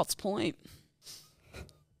on Potts Point.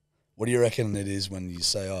 What do you reckon it is when you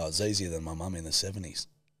say, oh, it's easier than my mum in the 70s?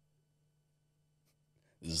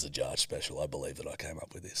 This is a Judge special. I believe that I came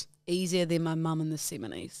up with this. Easier than my mum in the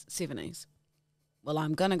 70s. Well,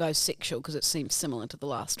 I'm going to go sexual because it seems similar to the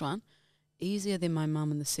last one. Easier than my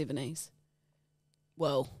mum in the 70s.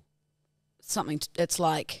 Well, it's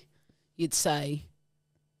like you'd say,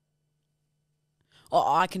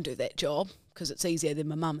 oh, I can do that job because it's easier than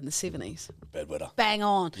my mum in the 70s. Bedwetter. Bang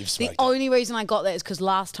on. You've the only reason I got that is because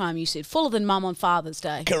last time you said fuller than mum on Father's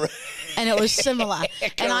Day. Correct. And it was similar.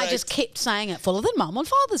 And I just kept saying it, fuller than mum on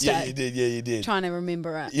Father's Day. Yeah, you did. Trying to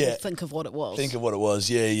remember it. Yeah. Think of what it was.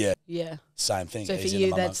 Yeah. Yeah. Same thing. So for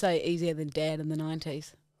you, they'd say easier than dad in the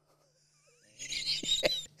 90s.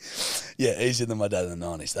 Yeah, easier than my dad in the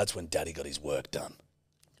 90s. That's when Daddy got his work done.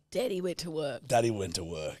 Daddy went to work. Daddy went to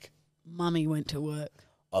work. Mummy went to work.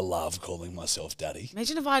 I love calling myself Daddy.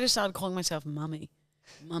 Imagine if I just started calling myself Mummy.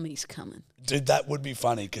 Mummy's coming. Dude, that would be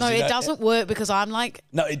funny. No, it doesn't work because I'm like...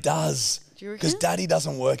 No, it does. Do you reckon? Because Daddy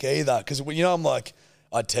doesn't work either. Because, I'm like,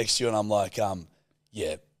 I text you and I'm like,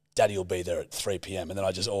 yeah, Daddy will be there at 3 p.m. And then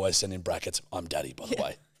I just always send in brackets, I'm Daddy, by the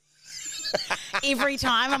way. Every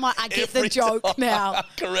time I'm like, I get the joke now.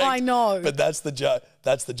 Correct. I know. But that's the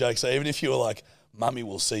joke. So even if you were like, Mummy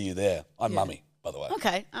will see you there, I'm Mummy. by the way.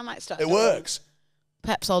 Okay, I might start. It works.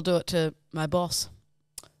 Perhaps I'll do it to my boss.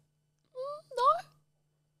 No.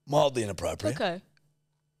 Mildly inappropriate. Okay.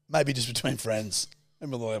 Maybe just between friends.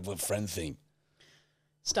 Maybe we'll have a friend thing.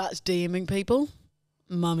 Starts DMing people.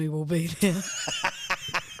 Mummy will be there.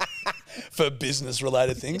 For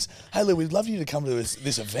business-related things. Hey, Lou, we'd love you to come to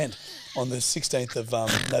this event on the 16th of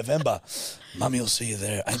November. Mummy will see you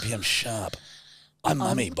there, 8 p.m. sharp. I'm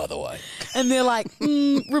Mummy, by the way. And they're like,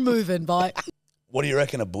 remove invite. What do you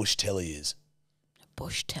reckon a bush telly is?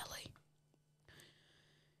 Bush telly.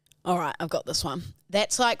 All right, I've got this one.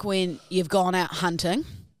 That's like when you've gone out hunting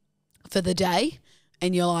for the day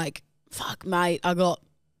and you're like, fuck, mate, I got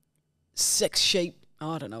 6 sheep.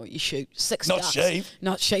 Oh, I don't know what you shoot. 6 Not ducks. sheep.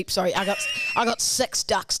 Not sheep, sorry. I got 6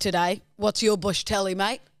 ducks today. What's your bush telly,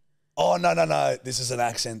 mate? Oh, no. This is an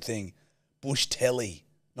accent thing. Bush telly,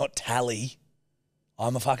 not tally.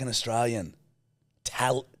 I'm a fucking Australian.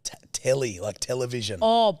 Telly, like television.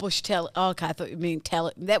 Oh, bush telly. Oh, okay, I thought you mean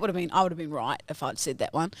telly. That would have been, I would have been right if I'd said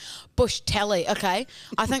that one. Bush telly, okay.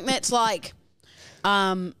 I think that's like,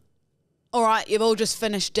 all right, you've all just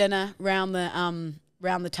finished dinner round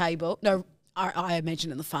the table. No, I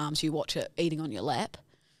imagine in the farms you watch it eating on your lap.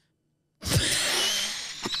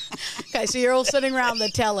 Okay, so you're all sitting around the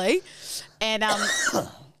telly and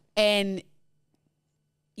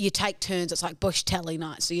you take turns. It's like bush telly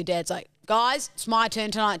night. So your dad's like, guys, it's my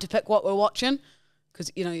turn tonight to pick what we're watching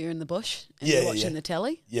because, you know, you're in the bush and you're watching the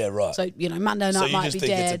telly. Yeah, right. So, you know, Monday night might be dad's. So you just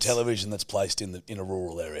think it's a television that's placed in a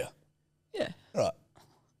rural area? Yeah. Right.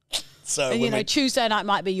 So and, you know, Tuesday night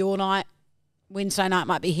might be your night. Wednesday night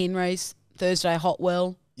might be Henry's. Thursday, Hot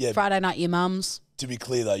Will. Yeah. Friday night, your mum's. To be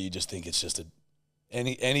clear, though, you just think it's just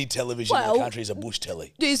any television in the country is a bush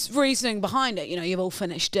telly. There's reasoning behind it. You know, you've all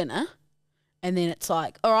finished dinner and then it's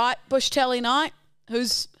like, all right, bush telly night.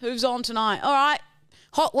 Who's on tonight? All right,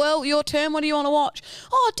 Hot Will, your turn. What do you want to watch?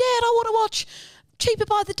 Oh, Dad, I want to watch Cheaper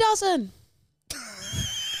by the Dozen.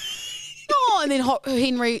 Oh, and then Hot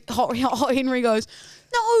Henry goes,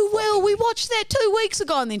 no, Will, we watched that 2 weeks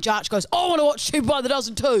ago. And then Jarch goes, I want to watch Cheaper by the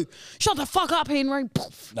Dozen too. Shut the fuck up, Henry.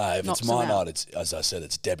 Poof, no, if it's my night, it's, as I said,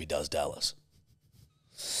 it's Debbie Does Dallas.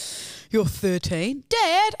 You're 13.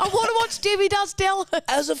 Dad, I want to watch Debbie Does Dallas.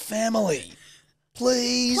 As a family.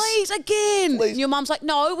 Please. Please, again. Please. And your mum's like,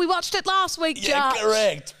 no, we watched it last week, Jarch. Yeah,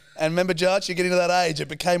 correct. And remember, Jarch, you're getting to that age. It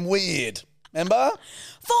became weird. Remember?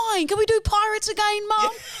 Fine. Can we do Pirates again,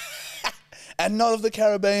 Mum? Yeah. And not of the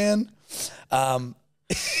Caribbean. How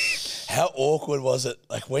awkward was it?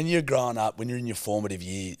 Like when you're growing up, when you're in your formative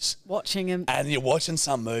years. Watching him. And you're watching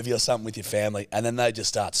some movie or something with your family and then they just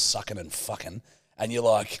start sucking and fucking. And you're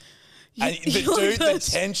like, the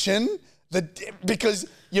tension, because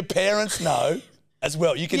your parents know as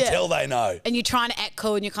well. You can tell they know. And you're trying to act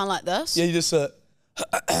cool and you're kind of like this. Yeah, you just, and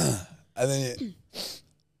then you,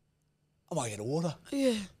 I might get a water.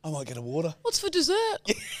 Yeah. I might get a water. What's for dessert?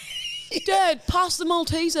 Dad, pass the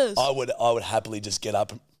Maltesers. I would happily just get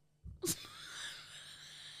up and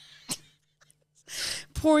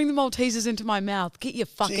pouring the Maltesers into my mouth. Get your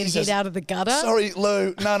fucking head out of the gutter. Sorry,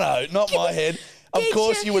 Lou. No, not my head. Of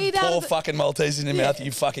course you would pour fucking Maltesers in your mouth,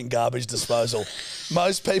 you fucking garbage disposal.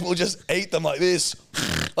 Most people just eat them like this.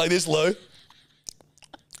 Like this, Lou.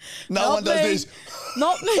 No one does this.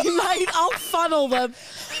 Not me, mate. I'll funnel them.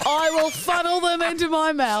 I will funnel them into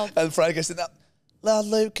my mouth. And Franco said,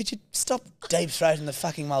 Lou, could you stop deep throating the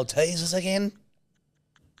fucking Maltesers again?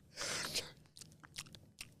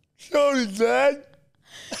 Sorry, Dad.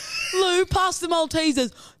 Lou, pass the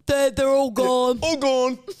Maltesers. Dad, they're all gone. All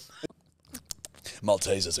gone.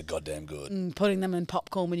 Maltesers are goddamn good. Putting them in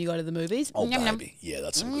popcorn when you go to the movies. Oh, yum, baby. Yum. Yeah,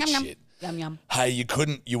 that's some good shit. Yum, yum. Hey, you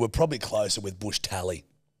were probably closer with bush tally.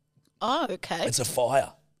 Oh, okay. It's a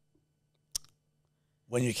fire.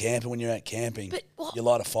 When you're camping, when you're out camping, but what? You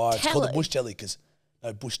light a fire. Telly? It's called the bush telly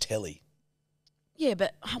bush telly. Yeah,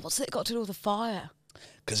 but what's that got to do with the fire?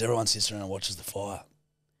 Because everyone sits around and watches the fire.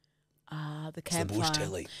 The campfire. It's the bush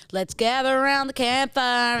telly. Let's gather around the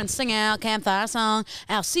campfire and sing our campfire song.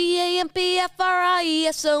 Our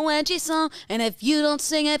CAMPFRIESONG song. And if you don't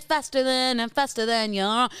sing it faster than you're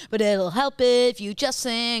wrong. But it'll help if you just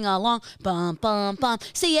sing along. Bum, bum, bum.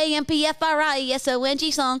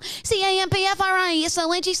 CAMPFRIESONG song.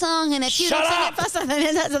 CAMPFRIESONG song. And if you don't sing it faster than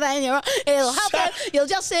you're wrong, it'll help if you'll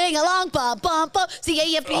just sing along. Bum, bum, bum.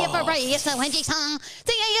 CAMPFRIESONG song.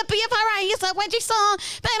 CAMPFRIESONG song.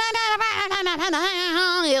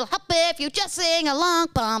 It'll help if you just sing along.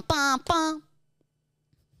 Bum, bum, bum.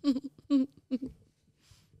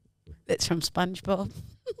 That's from SpongeBob.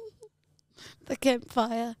 The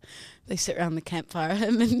campfire. They sit around the campfire,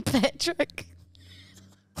 him and Patrick.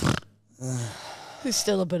 There's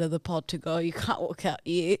still a bit of the pod to go. You can't walk out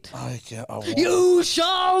yet. I won't. You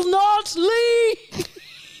shall not leave.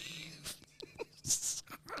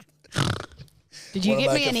 Did you Wanna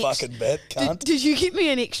get make me a an fucking bet, cunt? Did you get me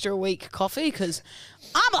an extra week coffee? Because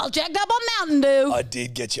I'm all jacked up on Mountain Dew. I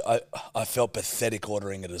did get you. I felt pathetic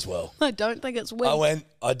ordering it as well. I don't think it's weak.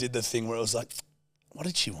 I did the thing where it was like, what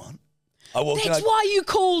did she want? I walked in. That's why you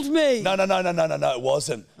called me. No, it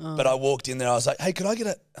wasn't. But I walked in there. I was like, hey, could I get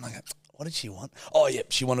it? And I go, what did she want? Oh, yeah,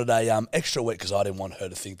 she wanted a extra week because I didn't want her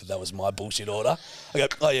to think that was my bullshit order. I go,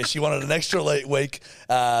 oh, yeah, she wanted an extra week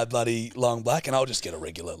bloody long black, and I'll just get a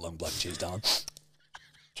regular long black. Cheers, darling.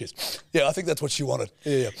 Cheers. Yeah, I think that's what she wanted.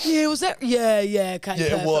 Yeah. Yeah, was that? Yeah, okay. Yeah,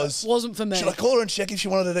 perfect. it was. Wasn't for me. Should I call her and check if she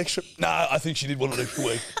wanted an extra? No, I think she did want an extra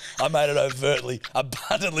week. I made it overtly,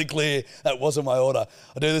 abundantly clear that wasn't my order.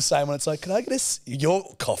 I do the same when it's like, can I get your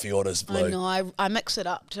coffee orders, Blue? I know. I mix it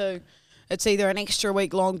up too. It's either an extra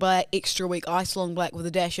week long black, extra week ice long black with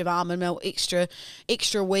a dash of almond milk,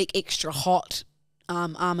 extra week, extra hot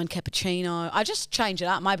almond cappuccino. I just change it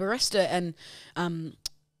up. My barista and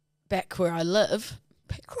back where I live,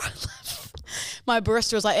 my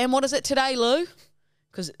barista was like, and what is it today, Lou?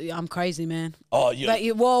 Because I'm crazy, man. Oh, yeah.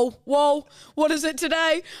 But whoa, what is it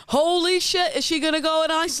today? Holy shit, is she going to go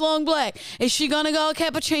an ice long black? Is she going to go a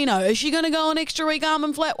cappuccino? Is she going to go an extra week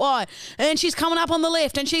almond flat white? And she's coming up on the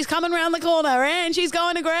left, and she's coming round the corner, and she's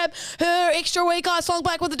going to grab her extra week ice long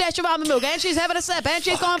black with a dash of almond milk, and she's having a sip, and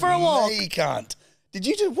she's going for a walk. Me, can't. Did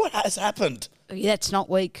you do what has happened? Yeah, it's not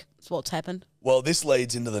weak. It's what's happened. Well, this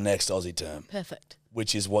leads into the next Aussie term. Perfect.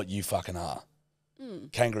 Which is what you fucking are.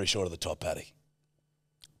 Kangaroo short of the top paddy.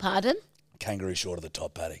 Pardon? Kangaroo short of the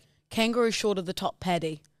top paddy. Kangaroo short of the top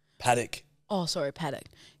paddy. Paddock. Oh, sorry, paddock.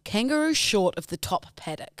 Kangaroo short of the top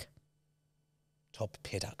paddock. Top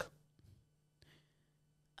paddock.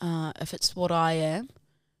 If it's what I am.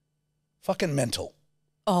 Fucking mental.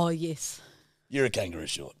 Oh, yes. You're a kangaroo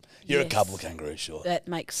short. You're Yes. a couple of kangaroo short. That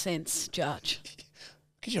makes sense, Judge.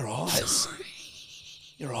 Look at your eyes.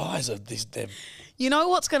 Your eyes are these. You know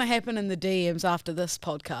what's going to happen in the DMs after this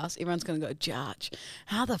podcast? Everyone's going to go, Judge,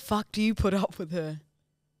 how the fuck do you put up with her?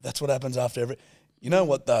 That's what happens after every. You know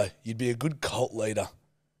what though? You'd be a good cult leader.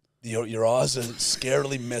 Your eyes are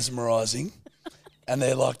scarily mesmerising, and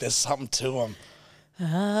they're like there's something to them.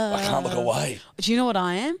 I can't look away. Do you know what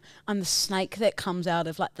I am? I'm the snake that comes out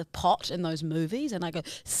of like the pot in those movies, and I go,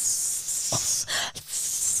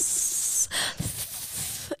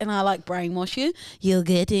 and I like brainwash you. You're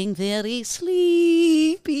getting very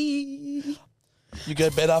sleepy. You go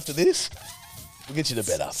to bed after this? We'll get you to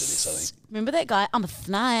bed after this, I think. Remember that guy? I'm a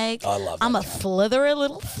snake. I love that I'm a guy. slithery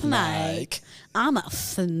little snake. Snake. I'm a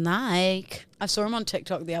snake. I saw him on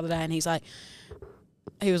TikTok the other day, and he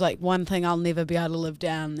was like, one thing I'll never be able to live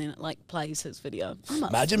down, and then it like plays his video.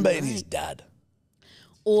 Imagine being his dad.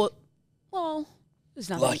 Or, well, there's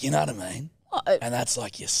nothing. Like, you know what I mean? Well, And that's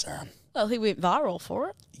like your son. well, he went viral for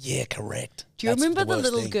it. Yeah, correct. Do you That's remember the worst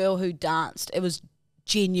little thing. girl who danced? It was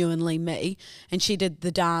genuinely me, and she did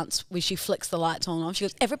the dance where she flicks the lights on and off. She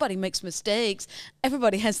goes, everybody makes mistakes.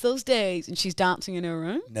 Everybody has those days. And she's dancing in her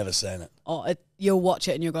room. Never seen it. Oh, you'll watch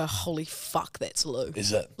it and you'll go, holy fuck, that's Lou.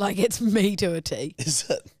 Is it? Like, it's me to a T. Is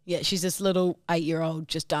it? Yeah, she's this little 8-year-old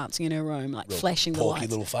just dancing in her room, like Real flashing the porky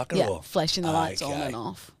lights. little fucker, Yeah, or? flashing the lights on Okay. and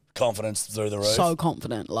off. Confidence through the roof. So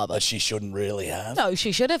confident, love that it. she shouldn't really have. No,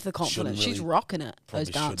 she should have the confidence. Shouldn't She's really- rocking it, Probably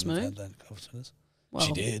those dance shouldn't have moves. had that confidence. Well,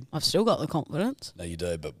 She did. I've still got the confidence. No, you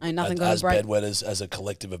do, but Ain't nothing gonna as break- bedwetters, as a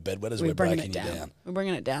collective of bedwetters, we're bringing breaking it you down. down. We're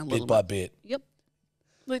bringing it down a Bit little by bit. bit. Yep.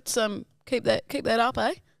 Let's keep that up,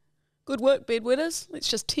 eh? Good work, bedwetters. Let's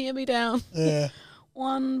just tear me down. Yeah.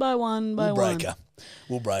 One by one by We'll one. break her.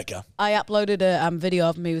 We'll break her. I uploaded a video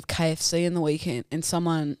of me with KFC in the weekend,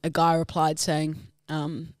 and a guy replied saying,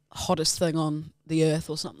 hottest thing on the earth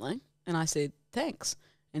or something. And I said, thanks.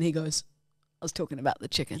 And he goes, I was talking about the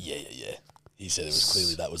chicken. Yeah. He said it was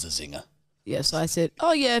clearly that was a zinger. Yeah, so I said,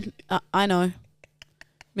 oh yeah, I know.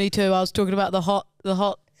 Me too. I was talking about the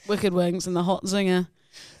hot wicked wings and the hot zinger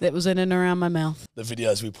that was in and around my mouth. The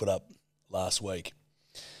videos we put up last week,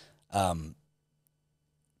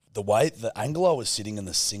 the angle I was sitting in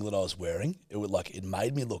the singlet I was wearing, it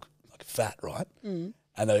made me look like fat, right? Mm.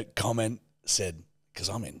 And the comment said, because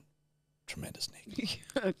I'm in tremendous nick.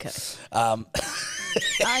 Okay.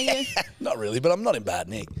 Are you? Not really, but I'm not in bad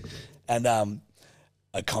nick. And one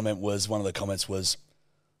of the comments was,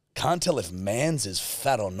 can't tell if Mans is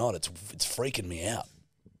fat or not. It's freaking me out.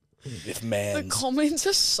 If The Mans. comments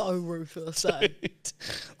are so ruthless, eh?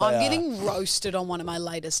 I'm getting roasted on one of my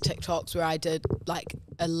latest TikToks where I did like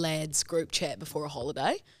a lads group chat before a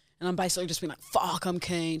holiday. And I'm basically just being like, fuck, I'm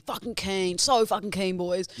keen, fucking keen, so fucking keen,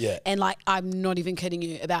 boys. Yeah. And like, I'm not even kidding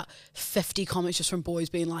you, about 50 comments just from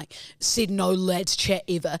boys being like, said no lads chat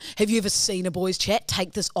ever. Have you ever seen a boys chat?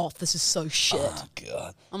 Take this off. This is so shit. Oh,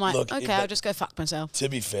 God. I'm like, Look, okay, I'll just go fuck myself. To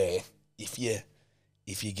be fair, if you're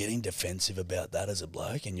getting defensive about that as a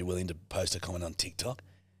bloke and you're willing to post a comment on TikTok,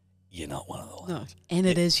 you're not one of the lads. No. And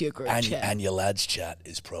it is your group chat. And your lads chat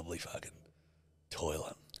is probably fucking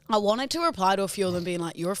toilet. I wanted to reply to a few of them being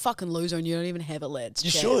like, you're a fucking loser and you don't even have a lads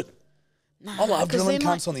You chat. should. Nah, I love 'cause drilling then,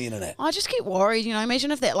 cunts like, on the internet. I just get worried, you know.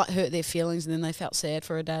 Imagine if that like hurt their feelings and then they felt sad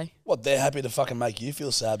for a day. What, they're happy to fucking make you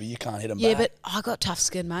feel sad, but you can't hit them Yeah, back. but I got tough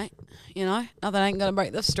skin, mate. You know, nothing ain't gonna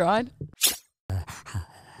break this stride. You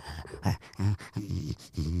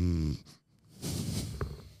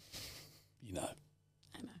know.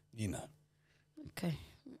 I know. You know. Okay,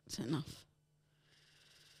 that's enough.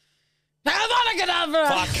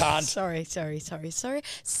 Fuck, cunt. Sorry.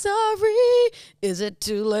 Is it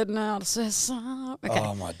too late now to say sorry? Okay.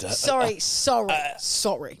 Oh, my dad. Sorry.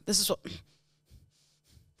 This is what.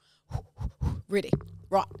 Ready.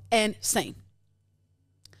 Right. And scene.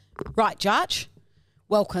 Right, Judge.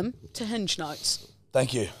 Welcome to Hinge Notes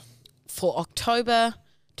Thank you. for October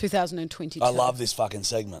 2022. I love this fucking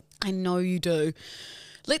segment. I know you do.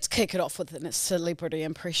 Let's kick it off with a celebrity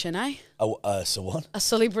impression, eh? So what? A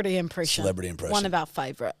celebrity impression. Celebrity impression. One of our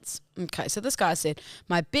favourites. Okay, so this guy said,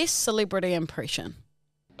 my best celebrity impression.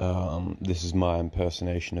 This is my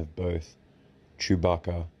impersonation of both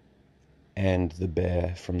Chewbacca and the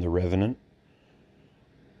bear from The Revenant.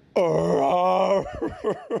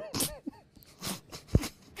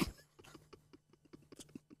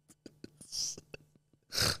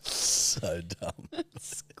 So dumb.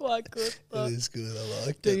 It's quite good, though. It is good. I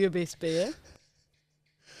like Do it. your best, bear.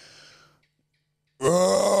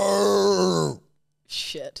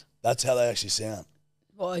 Shit. That's how they actually sound.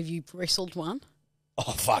 Well, have you wrestled one?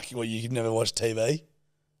 Oh, fuck. What, you've never watched TV?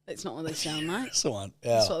 That's not what they sound like. That's the one.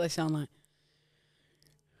 Yeah. That's what they sound like.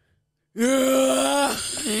 That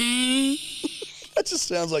just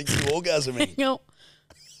sounds like you orgasming. No.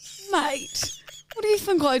 Mate, what do you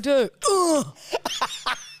think I do? Ugh.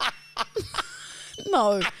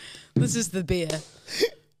 No, this is the bear.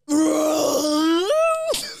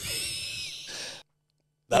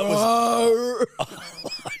 That was.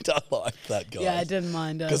 I don't like that guy. Yeah, I didn't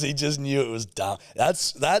mind it. Because he just knew it was dumb.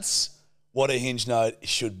 That's what a hinge note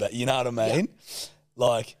should be. You know what I mean? Yeah.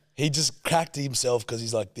 Like, he just cracked himself because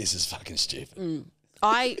he's like, this is fucking stupid. You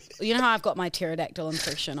know how I've got my pterodactyl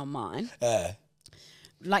impression on mine? Yeah.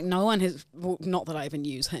 Like, no one has, well, not that I even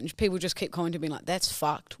use Hinge. People just keep commenting, being like, that's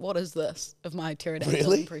fucked. What is this of my pterodactyl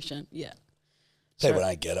Really? impression? Yeah. People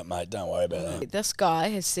don't get it, mate. Don't worry about that. This guy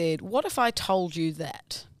has said, what if I told you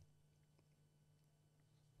that?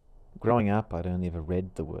 Growing up, I'd only ever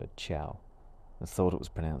read the word chow and thought it was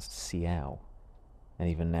pronounced siao. And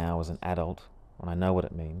even now, as an adult, when I know what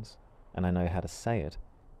it means and I know how to say it,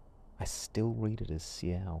 I still read it as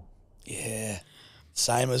siao. Yeah.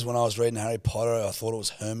 Same as when I was reading Harry Potter, I thought it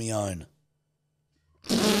was Hermione.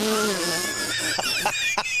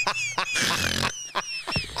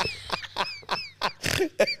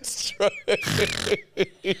 It's true.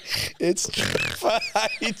 It's true. For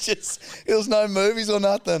ages. There was no movies or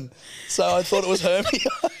nothing. So I thought it was Hermione.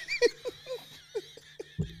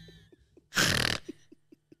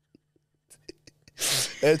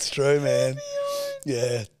 It's true, man.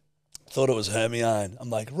 Yeah. Thought it was Hermione. I'm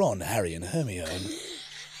like, Ron, Harry, and Hermione.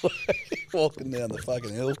 Walking down the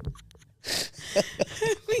fucking hill.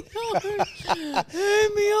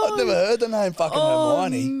 Hermione. I've never heard the name fucking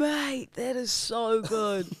Hermione. Mate, that is so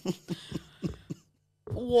good.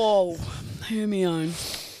 Whoa, Hermione.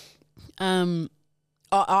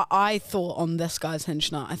 I thought on this guy's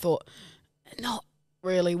Hinge note, I thought, not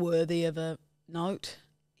really worthy of a note,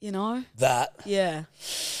 you know? That. Yeah.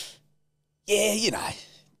 Yeah, you know,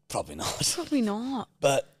 probably not. Probably not.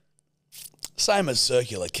 But same as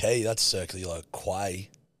circular key, that's circular quay.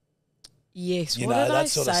 Yes. You what know, did that I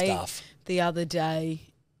sort of say stuff. the other day?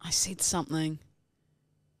 I said something.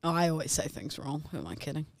 Oh, I always say things wrong. Who am I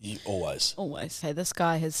kidding? You always. Always. Hey, this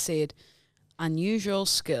guy has said unusual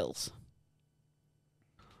skills.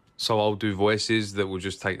 So I'll do voices that will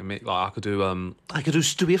just take the mic. Like I could do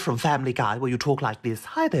Stewie from Family Guy where you talk like this.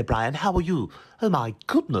 Hi there, Brian. How are you? Oh, my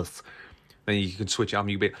goodness. Then you can switch it up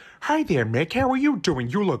and you can be, Hi there, Mick. How are you doing?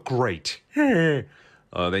 You look great. then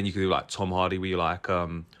you can do like Tom Hardy where you're like,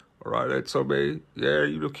 all right there, Tommy. Yeah,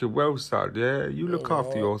 you looking well, son. Yeah, you look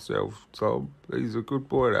after yourself, Tom. He's a good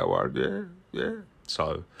boy, that one. Yeah, yeah.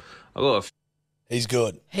 So I got a He's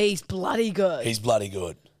good. He's bloody good. He's bloody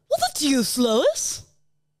good. What's it to you, Lois?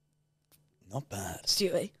 Not bad.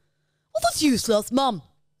 Stewie. Oh, that's useless. Mum.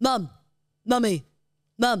 Mummy.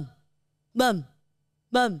 Mum. Have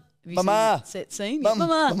you Mama. seen that scene? Mum.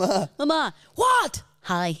 Mama. What?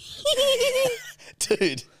 Hi.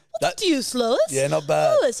 Dude. That's useless. Yeah, not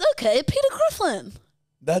bad. Oh, it's okay. Peter Griffin.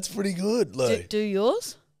 That's pretty good, Lou. Do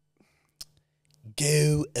yours?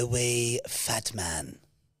 Go away, fat man.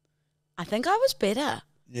 I think I was better.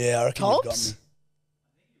 Yeah, I reckon you got Tops? me.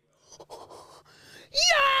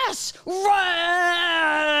 Yes!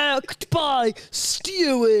 Wrecked by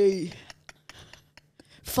Stewie.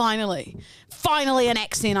 Finally an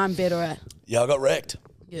accent I'm better at. Yeah, I got wrecked.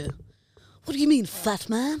 Yeah. What do you mean, fat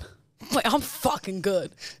man? Wait, I'm fucking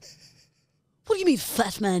good. What do you mean,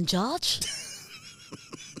 fat man, George?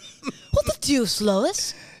 What the deuce,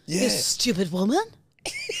 Lois? Yeah. You stupid woman.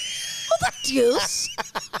 What the deuce?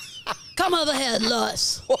 Come over here,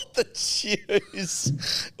 Lois. What the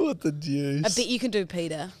deuce? What the deuce? I bet you can do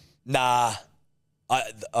Peter. Nah,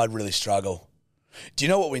 I'd really struggle. Do you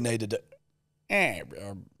know what we need to do?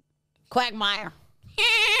 Quagmire.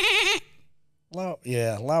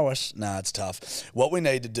 Lois. Nah, it's tough. What we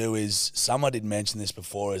need to do is, someone did mention this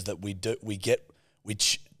before, is that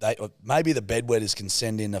maybe the bedwetters can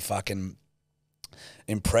send in a fucking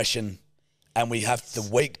impression, and we have the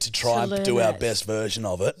week to try and do our best version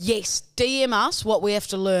of it. Yes, DM us what we have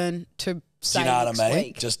to learn to say Do you know next what I mean?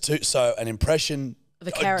 week. So an impression Of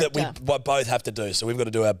a character. that we both have to do. So we've got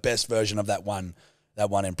to do our best version of that one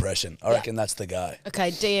impression. I reckon that's the go.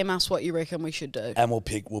 Okay, DM us what you reckon we should do. And we'll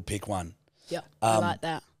pick one. Yeah, I like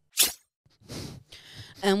that.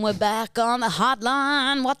 And we're back on the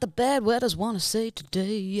hotline. What the bedwetters want to say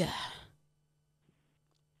today?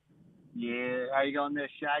 Yeah, how you going there,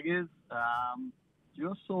 Shaggers?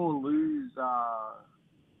 Just saw Lou's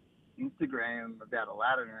Instagram about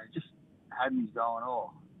Aladdin, and it just had me going,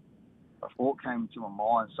 a thought came to my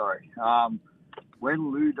mind, sorry.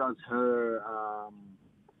 When Lou does her,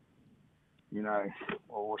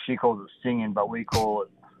 well, she calls it singing, but we call it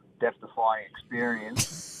death-defying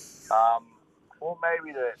experience, or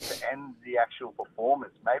maybe to end the actual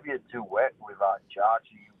performance, maybe a duet with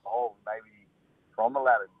Jarchi involved, maybe from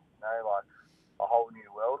Aladdin, like A Whole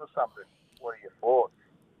New World or something. What are your thoughts?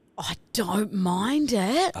 I don't mind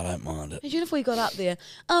it. I don't mind it. Imagine if we got up there,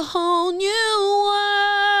 a whole new world.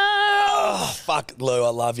 Oh, fuck, Lou, I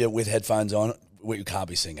love you with headphones on. We can't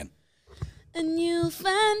be singing. A new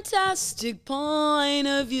fantastic point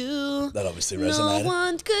of view. That obviously resonated. No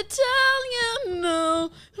one could tell you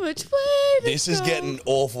no which way to This is go. getting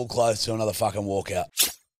awful close to another fucking walkout.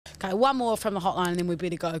 Okay, one more from the hotline and then we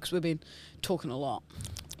better go because we've been talking a lot.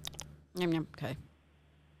 Yum, yum. Okay.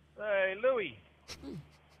 Hey, Louie.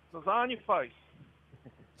 Lasagna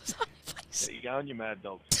face. There you go, you mad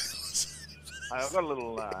dog. Hey, I've got a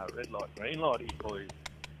little red light, green light here for you.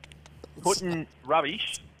 Putting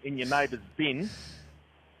rubbish in your neighbour's bin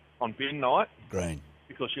on bin night Green.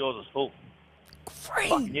 because yours is full. Green.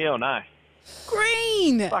 Fucking yeah or no?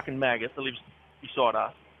 Green. Fucking maggot that lives beside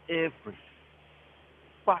us every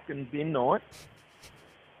fucking bin night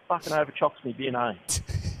fucking overchocks me bin, eh?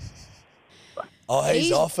 Oh,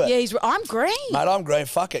 he's off it. Yeah, I'm green. Mate, I'm green.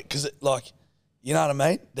 Fuck it. Because, you know what I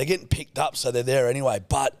mean? They're getting picked up, so they're there anyway.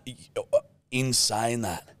 But in saying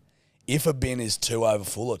that, if a bin is too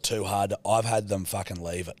overfull or too hard, I've had them fucking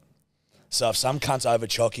leave it. So if some cunt's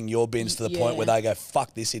overchocking your bins to the point where they go,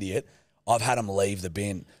 fuck this idiot, I've had them leave the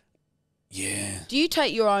bin. Yeah. Do you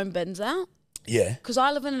take your own bins out? Yeah. Because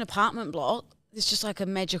I live in an apartment block. There's just like a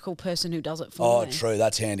magical person who does it for me. Oh, true.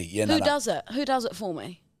 That's handy. Yeah. Who does it? Who does it for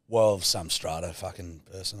me? Well, some strata fucking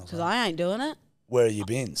person or Because something. I ain't doing it. Where are your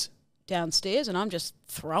bins? Downstairs, and I'm just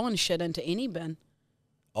throwing shit into any bin.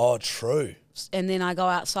 Oh, true. And then I go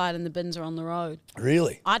outside and the bins are on the road.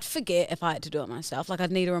 Really? I'd forget if I had to do it myself. Like,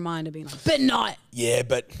 I'd need a reminder being like, bin night. Yeah,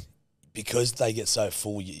 but because they get so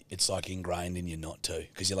full, it's like ingrained in you not to.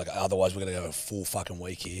 Because you're like, otherwise we're going to go a full fucking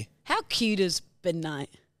week here. How cute is bin night?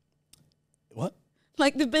 What?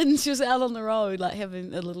 Like, the bin's just out on the road, like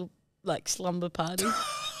having a little, like, slumber party.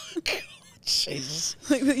 God, Jesus.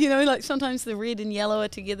 Like, you know, like sometimes the red and yellow are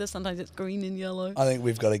together, sometimes it's green and yellow. I think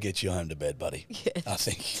we've got to get you home to bed, buddy. Yeah. I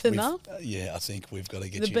think. It's enough? I think we've got to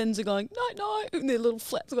get The you. bins are going, no, and their little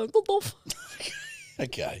flaps are going, boof, boof.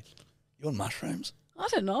 Okay. You want mushrooms? I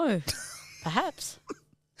don't know. Perhaps.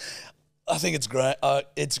 I think it's green.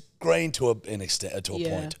 It's green to an extent, to a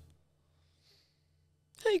point.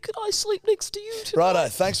 Hey, could I sleep next to you tonight? Righto.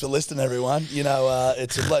 Thanks for listening, everyone. You know,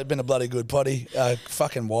 it's been a bloody good potty.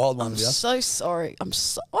 Fucking wild one I'm of you. so sorry.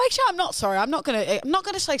 Actually, I'm not sorry. I'm not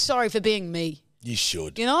gonna say sorry for being me. You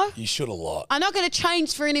should. You know? You should a lot. I'm not going to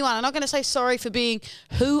change for anyone. I'm not going to say sorry for being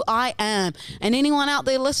who I am. And anyone out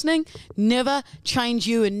there listening, never change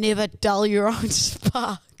you and never dull your own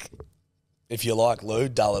spark. If you like Lou,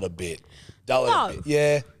 dull it a bit. Dull it a bit.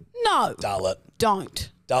 Yeah. No. Dull it. Don't.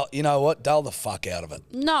 Dull, you know what? Dull the fuck out of it.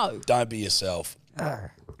 No. Don't be yourself.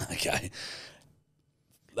 Okay.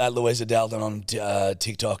 At Louisa Dalton on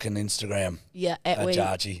TikTok and Instagram. Yeah. At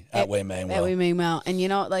Jarchi. At We Mean Well. At We Mean Well. And you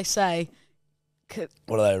know what they say?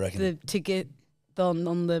 What do they reckon? To get on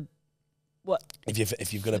the what?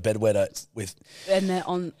 If you've got a bedwetter with and they're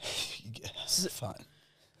on. Fine.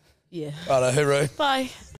 Yeah. Righto, hooroo. Bye.